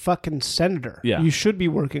 you're the fucking senator. Yeah. You should be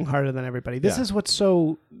working harder than everybody. This Yeah. is what's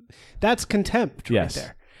so... That's contempt right Yes.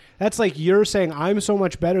 there. That's like you're saying, I'm so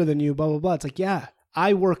much better than you, blah, blah, blah. It's like, yeah,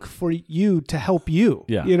 I work for you to help you.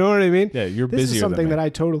 Yeah. You know what I mean? Yeah, you're This busier is than something me. that I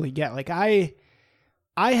totally get. Like, I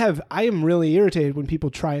am really irritated when people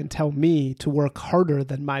try and tell me to work harder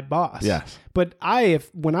than my boss. Yes. But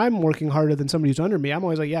when I'm working harder than somebody who's under me, I'm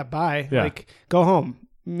always like, yeah, bye. Yeah. Like, go home.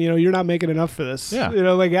 You know, you're not making enough for this. Yeah. You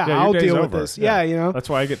know, like, yeah, Yeah, your I'll day's deal with over. this. Yeah, you know. That's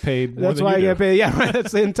why I get paid more That's than why I you get do. paid. Yeah, right.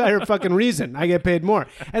 That's the entire fucking reason I get paid more.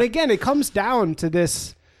 And again, it comes down to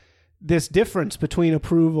this difference between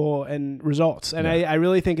approval and results. And Yeah. I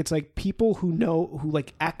really think it's like people who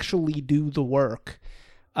like actually do the work.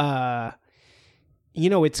 You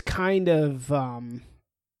know, it's kind of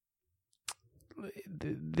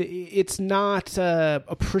it's not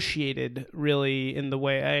appreciated really in the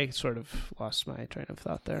way. I sort of lost my train of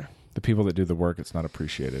thought there. The people that do the work, it's not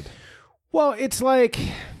appreciated. Well, it's like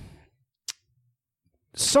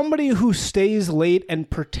somebody who stays late and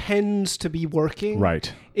pretends to be working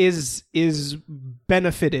Right. is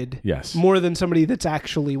benefited Yes. more than somebody that's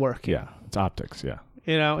actually working. Yeah. It's optics. Yeah.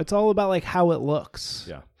 You know, it's all about like how it looks.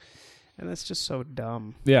 Yeah. And that's just so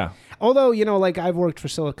dumb. Yeah. Although, you know, like I've worked for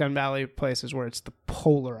Silicon Valley places where it's the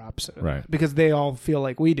polar opposite. of Right. that, because they all feel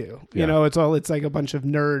like we do. Yeah. You know, it's like a bunch of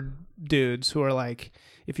nerd dudes who are like,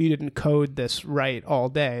 if you didn't code this right all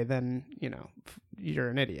day, then, you know, you're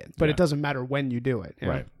an idiot. But Yeah. it doesn't matter when you do it. you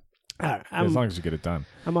know? Right. All right, As long as you get it done.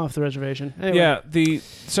 I'm off the reservation. Anyway. Yeah.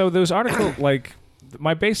 So those articles, like,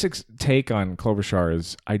 my basic take on Klobuchar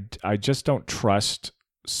is I just don't trust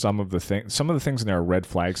some of the things. Some of the things in there are red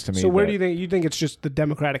flags to me. So where that- do you think it's just the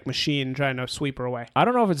Democratic machine trying to sweep her away? I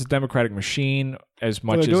don't know if it's a Democratic machine as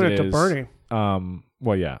much Well, they're doing as it to Bernie.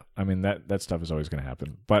 Well, yeah. I mean, that stuff is always going to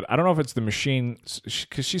happen. But I don't know if it's the machine,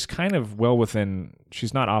 because she's kind of well within,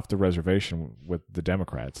 she's not off the reservation with the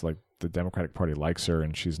Democrats. Like, the Democratic Party likes her,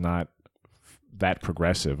 and she's not that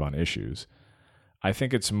progressive on issues. I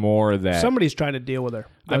think it's more that... Somebody's trying to deal with her.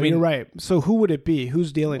 I mean- you're right. So who would it be?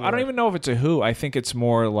 Who's dealing with I don't her? even know if it's a who. I think it's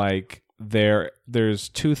more like there's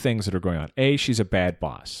two things that are going on. A, she's a bad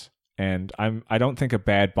boss. And I don't think a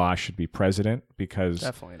bad boss should be president, because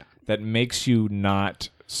Definitely not. that makes you not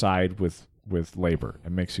side with labor.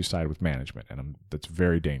 It makes you side with management, and that's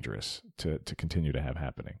very dangerous to continue to have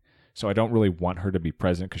happening. So I don't really want her to be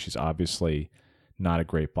president, because she's obviously not a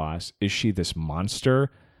great boss. Is she this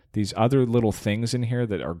monster? These other little things in here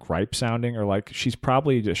that are gripe sounding are like, she's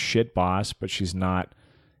probably a shit boss, but she's not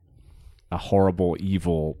a horrible,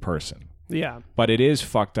 evil person. Yeah. But it is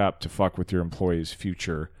fucked up to fuck with your employees'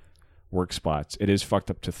 future work spots. It is fucked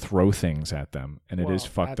up to throw things at them, and it is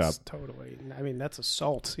fucked up. That's totally. I mean, that's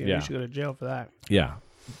assault. You know, Yeah. You should go to jail for that. Yeah.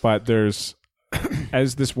 But there's,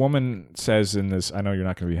 as this woman says in this, I know you're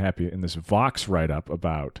not going to be happy, in this Vox write-up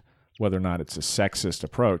about whether or not it's a sexist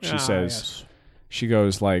approach, she says, she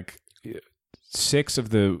goes like, 6 of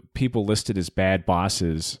the people listed as bad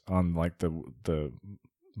bosses on like the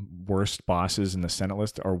worst bosses in the Senate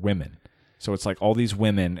list are women. So it's like all these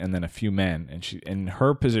women and then a few men, and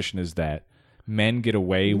her position is that men get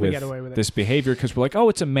away with it. this behavior because we're like, oh,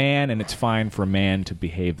 it's a man and it's fine for a man to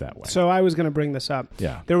behave that way. So I was going to bring this up.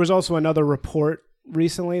 Yeah. There was also another report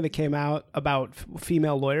recently that came out about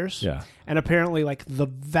female lawyers. Yeah. And apparently, like, the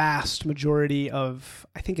vast majority of,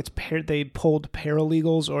 I think it's they polled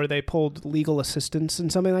paralegals or they polled legal assistants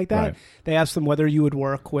and something like that. Right. They asked them whether you would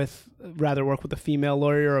rather work with a female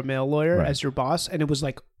lawyer or a male lawyer Right. as your boss. And it was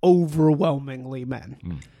like overwhelmingly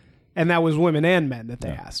men. And that was women and men that they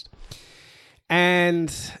asked. And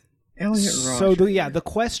Elliot so the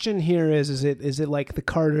question here is it like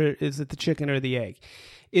is it the chicken or the egg?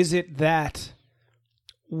 Is it that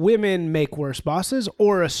women make worse bosses,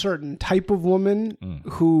 or a certain type of woman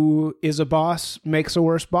who is a boss makes a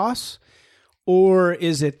worse boss? Or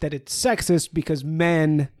is it that it's sexist because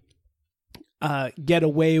men get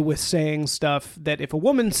away with saying stuff that if a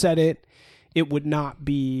woman said it, it would not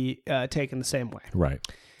be taken the same way? Right.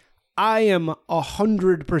 I am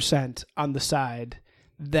 100% on the side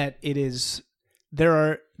that it is.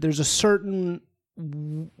 There's a certain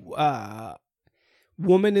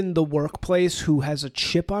woman in the workplace who has a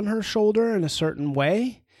chip on her shoulder in a certain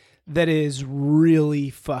way that is really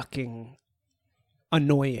fucking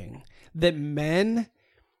annoying. That men,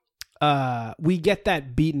 we get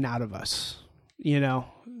that beaten out of us. You know,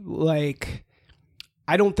 like,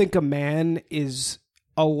 I don't think a man is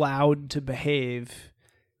allowed to behave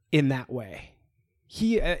in that way.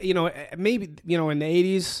 He, maybe, in the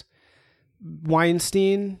 80s,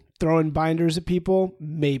 Weinstein throwing binders at people,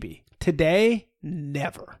 maybe. Today,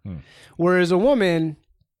 never. Whereas a woman,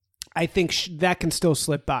 I think that can still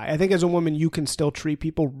slip by. I think as a woman, you can still treat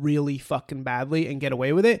people really fucking badly and get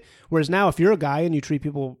away with it. Whereas now, if you're a guy and you treat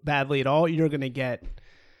people badly at all, you're gonna get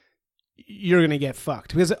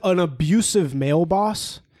fucked. Because an abusive male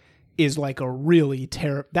boss is like a really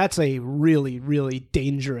that's a really, really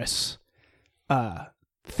dangerous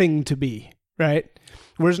thing to be, right?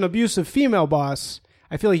 Whereas an abusive female boss,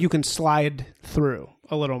 I feel like you can slide through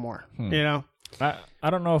a little more, you know? I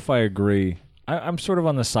don't know if I agree. I'm sort of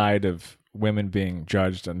on the side of women being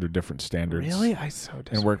judged under different standards. Really? I so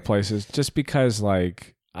disagree. In workplaces, just because,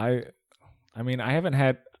 like, I haven't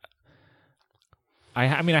had. I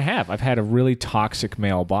have. I've had a really toxic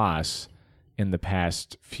male boss in the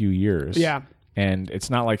past few years. Yeah. And it's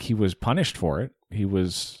not like he was punished for it. He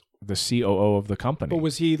was the COO of the company. But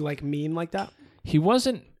was he, like, mean like that? He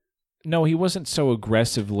wasn't. No, he wasn't so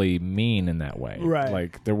aggressively mean in that way. Right.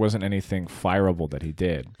 Like, there wasn't anything fireable that he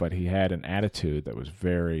did, but he had an attitude that was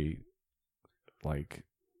very, like,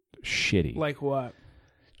 shitty. Like what?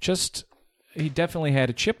 Just, he definitely had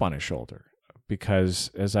a chip on his shoulder because,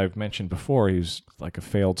 as I've mentioned before, he's like a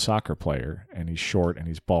failed soccer player, and he's short, and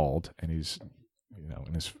he's bald, and he's,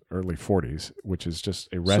 in his early 40s, which is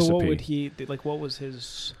just a recipe. So what would he, like, what was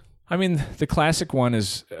his... I mean, the classic one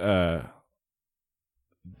is...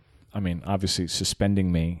 obviously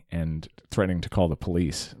suspending me and threatening to call the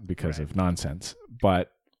police because of nonsense.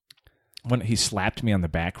 But when he slapped me on the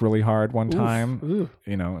back really hard one time,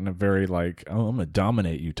 in a very like, oh, I'm going to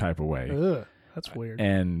dominate you type of way. Ugh, that's weird.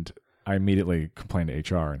 And I immediately complained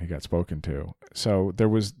to HR and he got spoken to. So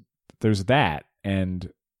there's that. And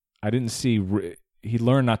I didn't see, he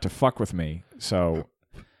learned not to fuck with me. So,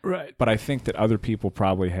 right. But I think that other people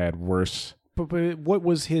probably had worse. But what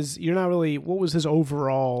was his? What was his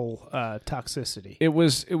overall toxicity? It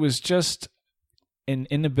was just an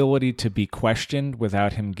inability to be questioned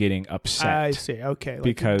without him getting upset. I see. Okay, like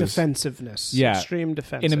because defensiveness, extreme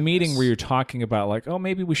defensiveness. In a meeting where you're talking about like, oh,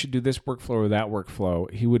 maybe we should do this workflow or that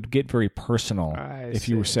workflow, he would get very personal. If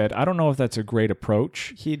you said, I don't know if that's a great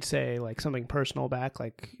approach. He'd say like something personal back,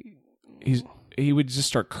 like he would just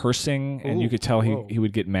start cursing, and you could tell he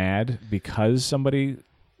would get mad because somebody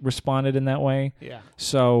responded in that way. Yeah.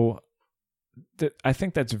 So I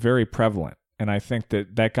think that's very prevalent. And I think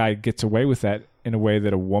that guy gets away with that in a way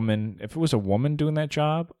that if it was a woman doing that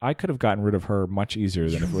job, I could have gotten rid of her much easier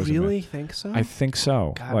than if it was a man. You really think so? I think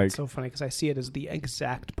so. God, like, it's so funny because I see it as the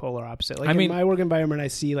exact polar opposite. Like in my work environment, I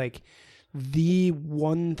see like the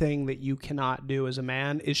one thing that you cannot do as a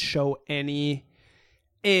man is show any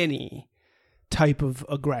type of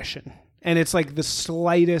aggression. And it's like the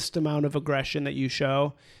slightest amount of aggression that you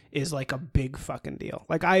show is like a big fucking deal.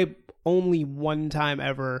 Like I only one time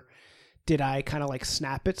ever did I kind of like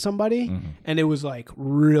snap at somebody and it was like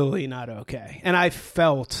really not okay. And I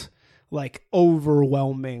felt like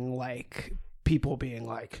overwhelming, like people being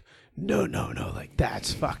like, no, like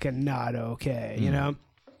that's fucking not okay. You know?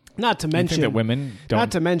 Not to mention that women don't.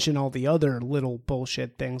 Not to mention all the other little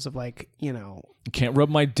bullshit things of like, you can't rub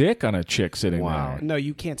my dick on a chick sitting there. No,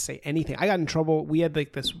 you can't say anything. I got in trouble. We had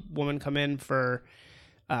like this woman come in for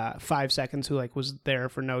 5 seconds who like was there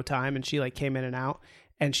for no time, and she like came in and out,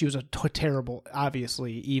 and she was a terrible,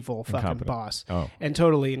 obviously evil fucking boss, and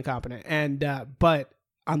totally incompetent. And but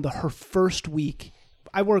on her first week,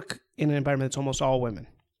 I work in an environment that's almost all women.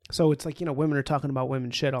 So it's like, women are talking about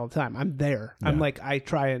women shit all the time. I'm there. Yeah. I'm like, I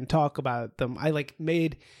try and talk about them.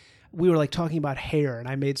 We were like talking about hair, and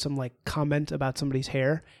I made some like comment about somebody's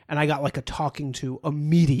hair, and I got like a talking to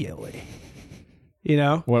immediately.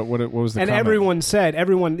 What was the comment? And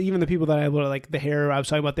everyone, even the people that I like the hair I was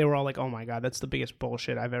talking about, they were all like, oh my God, that's the biggest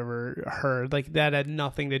bullshit I've ever heard. Like that had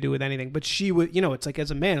nothing to do with anything. But she would, it's like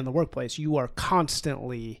as a man in the workplace, you are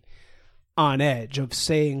constantly on edge of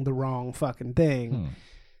saying the wrong fucking thing.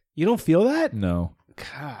 You don't feel that? No.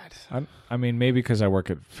 God. I mean, maybe because I work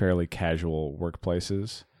at fairly casual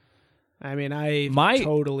workplaces. I mean, I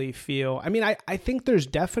totally feel... I mean, I think there's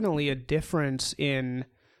definitely a difference in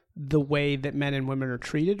the way that men and women are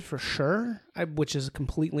treated, for sure, which is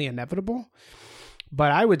completely inevitable.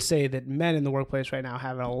 But I would say that men in the workplace right now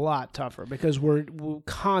have it a lot tougher because we're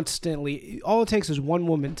constantly... All it takes is one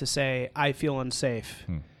woman to say, I feel unsafe.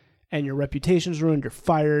 and your reputation's ruined, you're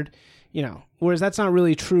fired, you know. Whereas that's not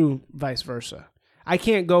really true vice versa. I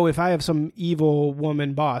can't go, if I have some evil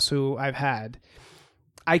woman boss who I've had,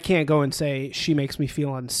 I can't go and say she makes me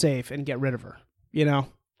feel unsafe and get rid of her. You know,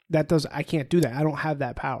 I can't do that. I don't have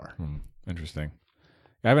that power. Interesting.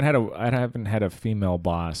 I haven't had a female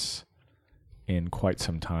boss in quite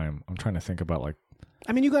some time. I'm trying to think about like.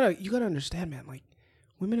 I mean, you gotta understand, man. Like,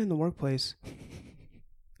 women in the workplace,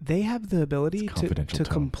 they have the ability to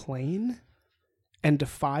complain and to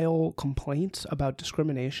file complaints about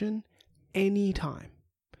discrimination anytime,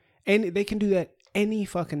 and they can do that any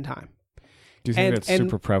fucking time. Do you think that's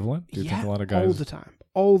super prevalent? Do you think a lot of guys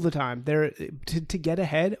all the time? There to get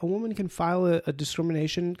ahead, a woman can file a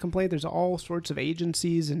discrimination complaint. There's all sorts of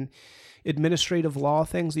agencies and administrative law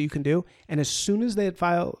things that you can do, and as soon as they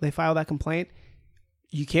file that complaint,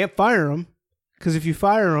 you can't fire them, because if you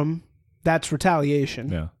fire them, that's retaliation.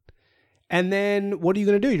 Yeah. And then what are you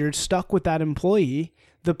going to do? You're stuck with that employee.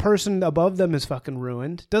 The person above them is fucking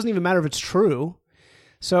ruined. Doesn't even matter if it's true.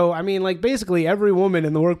 So, I mean, like, basically every woman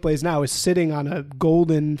in the workplace now is sitting on a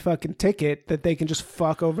golden fucking ticket that they can just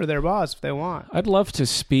fuck over their boss if they want. I'd love to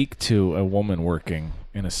speak to a woman working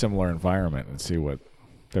in a similar environment and see what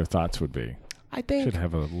their thoughts would be. I think should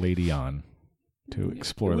have a lady on to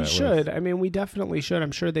explore that. We should. I mean, we definitely should.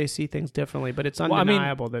 I'm sure they see things differently, but it's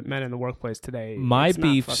undeniable that men in the workplace today. My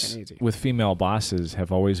beefs with female bosses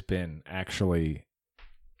have always been actually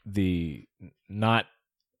the not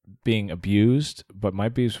being abused, but my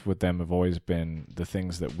beefs with them have always been the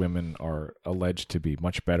things that women are alleged to be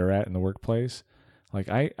much better at in the workplace. Like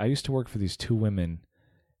I used to work for these two women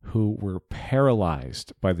who were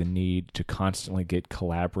paralyzed by the need to constantly get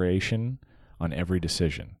collaboration on every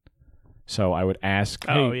decision. So I would ask,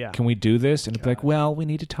 hey, can we do this? And it'd be like, well, we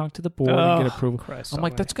need to talk to the board and get approval. I'm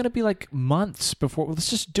like, that's going to be like months before. Let's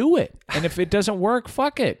just do it. And if it doesn't work,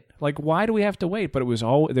 fuck it. Like, why do we have to wait? But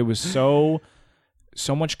there was so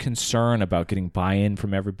much concern about getting buy-in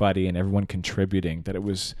from everybody and everyone contributing that it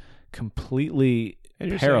was completely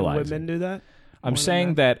paralyzing. Women do that? I'm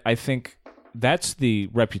saying that I think that's the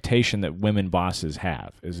reputation that women bosses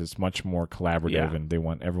have, is it's much more collaborative and they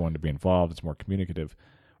want everyone to be involved. It's more communicative,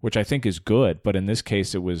 which I think is good. But in this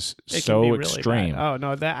case, it was so really extreme. Bad. Oh,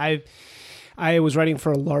 no, I was writing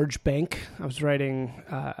for a large bank. I was writing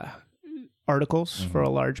articles for a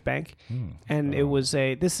large bank, and it was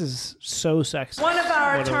this is so sexist. One of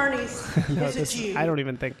our attorneys is a Jew. I don't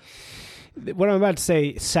even think what I'm about to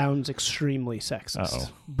say sounds extremely sexist. Uh-oh.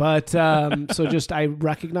 But so just I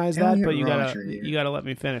recognize that, but you gotta let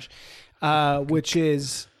me finish. Which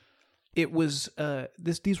is, it was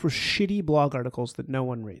these were shitty blog articles that no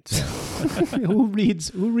one reads. Who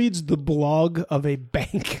reads the blog of a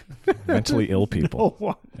bank? Mentally ill people. No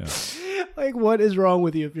one. Yeah. Like, what is wrong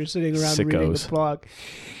with you if you're sitting around reading the blog?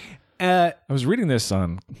 I was reading this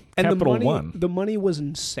on Capital One. The money was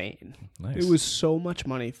insane. Nice. It was so much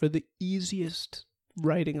money for the easiest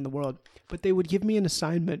writing in the world. But they would give me an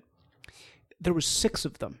assignment. There were 6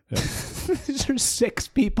 of them. Yeah. These are 6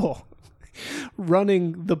 people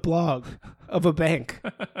running the blog of a bank.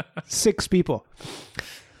 6 people.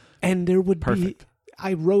 And there would be...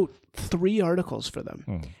 I wrote 3 articles for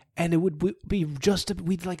them. And it would be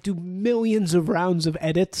we'd like do millions of rounds of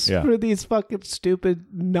edits for these fucking stupid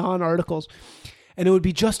non-articles. And it would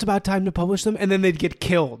be just about time to publish them. And then they'd get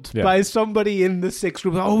killed by somebody in the 6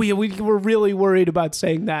 group. Oh, yeah, we were really worried about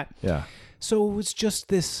saying that. Yeah. So it was just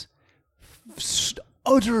this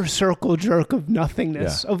utter circle jerk of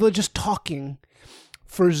nothingness, of just talking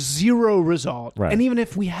for zero result. Right. And even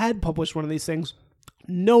if we had published one of these things,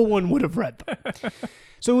 no one would have read them.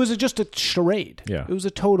 So it was just a charade. Yeah. It was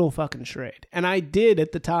a total fucking charade. And I did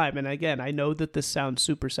at the time, and again, I know that this sounds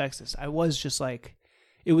super sexist. I was just like,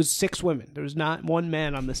 it was 6 women. There was not one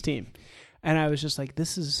man on this team. And I was just like,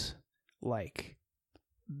 this is like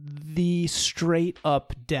the straight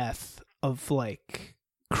up death of like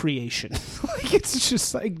creation. Like, it's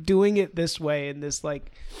just like doing it this way and this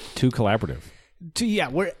like... Too collaborative.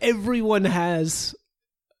 Where everyone has...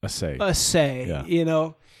 A say, you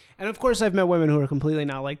know? And of course, I've met women who are completely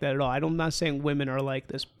not like that at all. I'm not saying women are like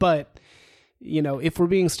this, but, you know, if we're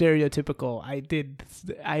being stereotypical,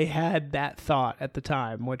 I had that thought at the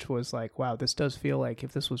time, which was like, wow, this does feel like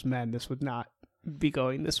if this was men, this would not be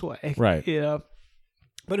going this way. Right. You know?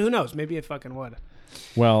 But who knows? Maybe it fucking would.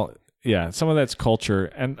 Well, yeah, some of that's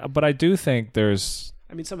culture. But I do think there's...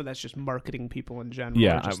 I mean, some of that's just marketing people in general.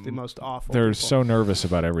 Yeah, just the most awful. They're people. So nervous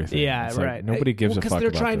about everything. Yeah, it's right. Like, nobody gives a fuck about this.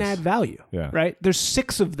 Because they're trying to add value. Yeah. Right? There's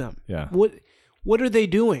 6 of them. Yeah. What are they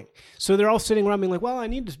doing? So they're all sitting around being like, well, I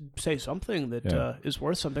need to say something that is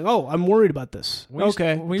worth something. Oh, I'm worried about this. We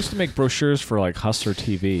used to make brochures for like Hustler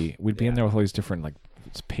TV. We'd be in there with all these different like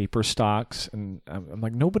paper stocks, and I'm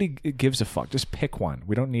like, nobody gives a fuck. Just pick one.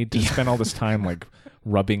 We don't need to spend all this time like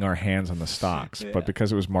rubbing our hands on the stocks. But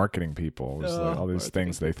because it was marketing people, it was like all these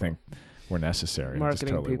things they think were necessary.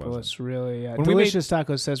 Marketing totally people, wasn't. it's really Delicious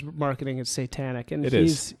Tacos says marketing is satanic, and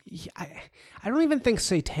I don't even think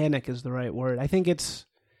satanic is the right word. I think it's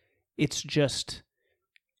just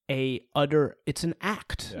it's an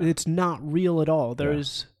act. Yeah. It's not real at all.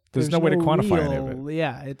 There's no way to quantify any of it.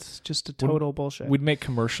 Yeah, it's just a total bullshit. We'd make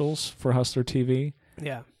commercials for Hustler TV.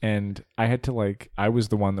 Yeah. And I had to I was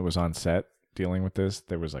the one that was on set dealing with this.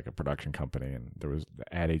 There was like a production company, and there was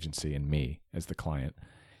the ad agency and me as the client.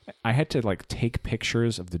 I had to take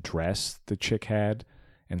pictures of the dress the chick had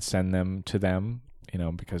and send them to them,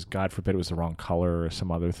 because God forbid it was the wrong color or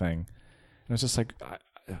some other thing. And I was just like,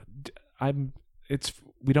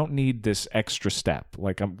 we don't need this extra step.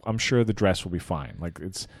 I'm sure the dress will be fine.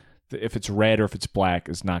 If it's red or if it's black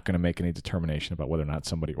is not going to make any determination about whether or not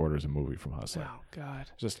somebody orders a movie from Hustler. Oh God!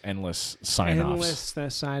 Just endless sign-offs.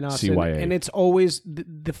 CYA. And it's always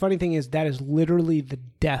the funny thing is that is literally the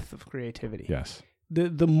death of creativity. Yes.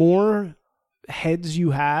 The more heads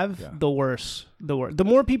you have, the worse. The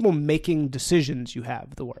more people making decisions you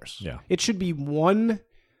have, the worse. Yeah. It should be one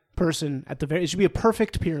person it should be a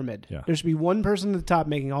perfect pyramid. Yeah. There should be one person at the top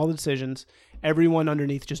making all the decisions, everyone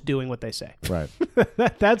underneath just doing what they say. Right.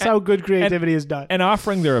 That's how good creativity is done. And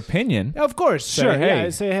offering their opinion. Of course, sure.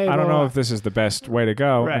 Say, hey, I don't know if this is the best way to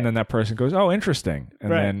go. Right. And then that person goes, oh, interesting.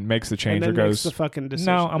 And then makes the change or goes, makes the fucking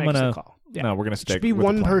decision. No, I'm going to call. Yeah. No, we're going to stick. It should be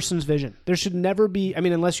one person's vision. There should never be. I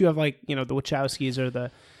mean, unless you have the Wachowskis or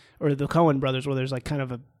the Coen brothers, where there's kind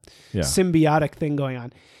of a symbiotic thing going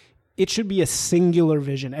on. It should be a singular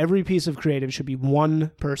vision. Every piece of creative should be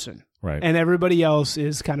one person, right? And everybody else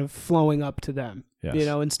is kind of flowing up to them. Yes.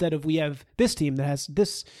 Instead of we have this team that has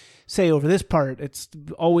this say over this part, it's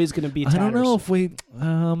always going to be tatters. I don't know if we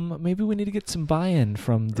maybe we need to get some buy-in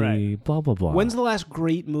from the blah blah blah. When's the last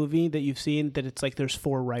great movie that you've seen that it's there's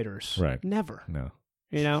 4 writers? Right. Never. No.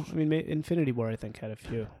 I mean, Infinity War I think had a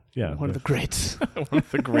few. Yeah, one of the greats. One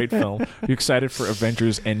of the great film. Are you excited for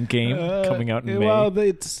Avengers Endgame coming out in May? Well,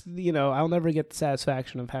 it's I'll never get the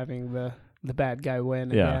satisfaction of having the bad guy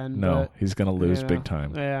win. Yeah, again, no, but, he's gonna lose big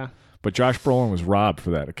time. Yeah, but Josh Brolin was robbed for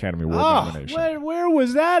that Academy Award nomination. Where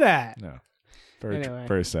was that at? No,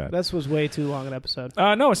 very sad. This was way too long an episode.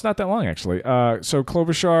 No, it's not that long actually. So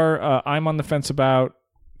Klobuchar, I'm on the fence about.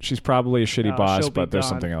 She's probably a shitty boss, but there's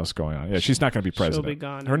something else going on. Yeah, she's not going to be president. She'll be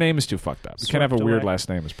gone. Her name is too fucked up. You can't have a weird last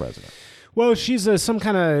name as president. Well, she's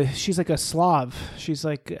she's like a Slav. She's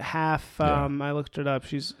like half. I looked it up.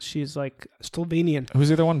 She's like Slovenian. Who's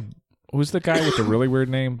the other one? Who's the guy with the really weird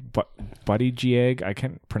name? Buttigieg. I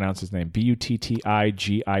can't pronounce his name. Buttigieg.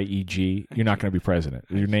 You're not going to be president.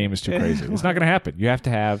 Your name is too crazy. It's not going to happen. You have to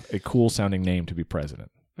have a cool sounding name to be president.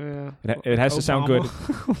 Yeah. It has to sound good.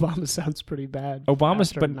 Obama sounds pretty bad.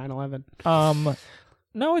 Obama's, but 9/11.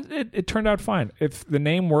 No, it turned out fine. If the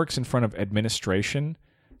name works in front of administration,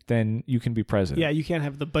 then you can be president. Yeah, you can't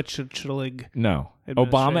have the Buttigieg. No,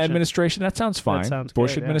 Obama administration. That sounds fine. That sounds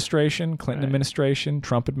Bush good, administration, Clinton administration,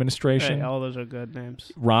 Trump administration. Right, all those are good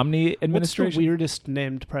names. Romney administration. What's the weirdest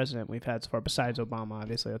named president we've had so far besides Obama?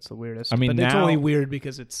 Obviously, that's the weirdest. I mean, but it's only weird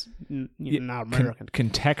because it's not American.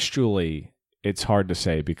 Contextually, it's hard to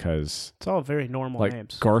say because it's all very normal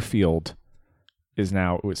names. Garfield is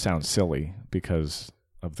now. It sounds silly because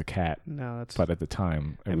of the cat. No, that's. But at the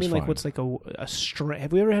time, it was fine. What's a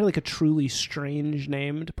have we ever had a truly strange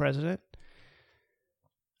named president?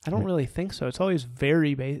 I don't really think so. It's always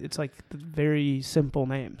very it's very simple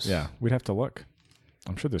names. Yeah, we'd have to look.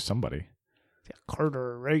 I'm sure there's somebody. Yeah,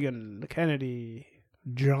 Carter, Reagan, Kennedy,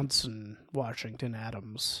 Johnson, Washington,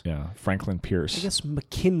 Adams. Yeah, Franklin Pierce. I guess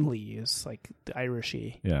McKinley is the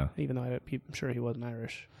Irishy. Yeah. Even though I'm sure he wasn't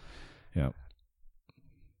Irish. Yeah.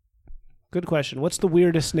 Good question. What's the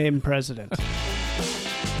weirdest named president?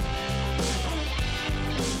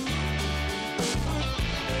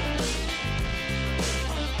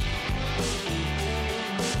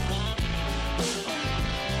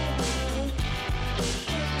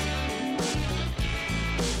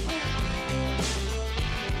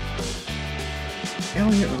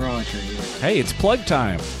 Elliot Roger here. Hey, it's plug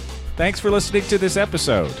time. Thanks for listening to this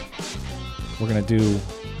episode. We're going to do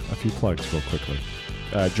a few plugs real quickly.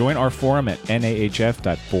 Join our forum at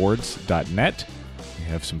nahf.boards.net. We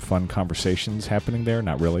have some fun conversations happening there.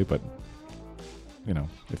 Not really, but,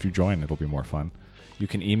 if you join, it'll be more fun. You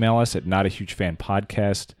can email us at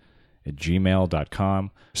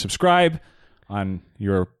notahugefanpodcast@gmail.com. Subscribe on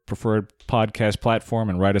your preferred podcast platform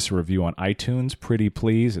and write us a review on iTunes. Pretty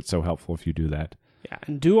please. It's so helpful if you do that. Yeah,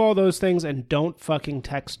 and do all those things and don't fucking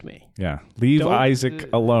text me. Yeah. Leave Isaac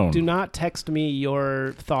alone. Do not text me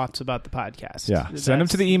your thoughts about the podcast. Yeah. Send them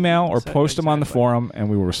to the email or post them on the forum, and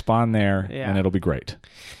we will respond there, and it'll be great.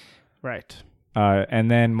 Right. And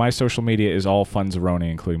then my social media is all Funzaroni,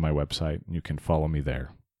 including my website. You can follow me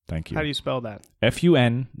there. Thank you. How do you spell that?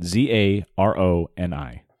 Funzaroni.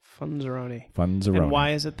 Funzaroni. Funzaroni. And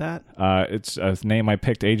why is it that? It's a name I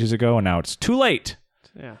picked ages ago, and now it's too late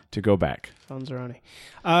to go back. Funzaroni.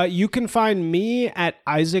 You can find me at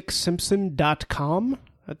isaacsimpson.com.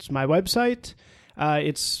 That's my website.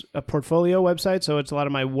 It's a portfolio website, so it's a lot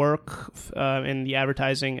of my work in the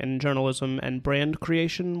advertising and journalism and brand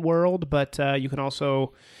creation world, but you can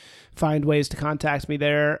also find ways to contact me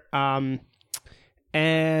there.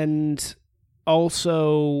 And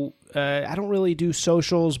also, I don't really do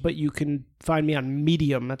socials, but you can find me on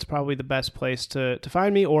Medium. That's probably the best place to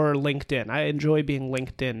find me, or LinkedIn. I enjoy being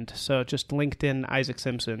LinkedIn'd, so just LinkedIn Isaac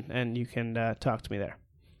Simpson, and you can talk to me there.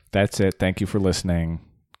 That's it. Thank you for listening.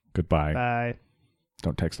 Goodbye. Bye.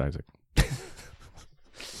 Don't text Isaac.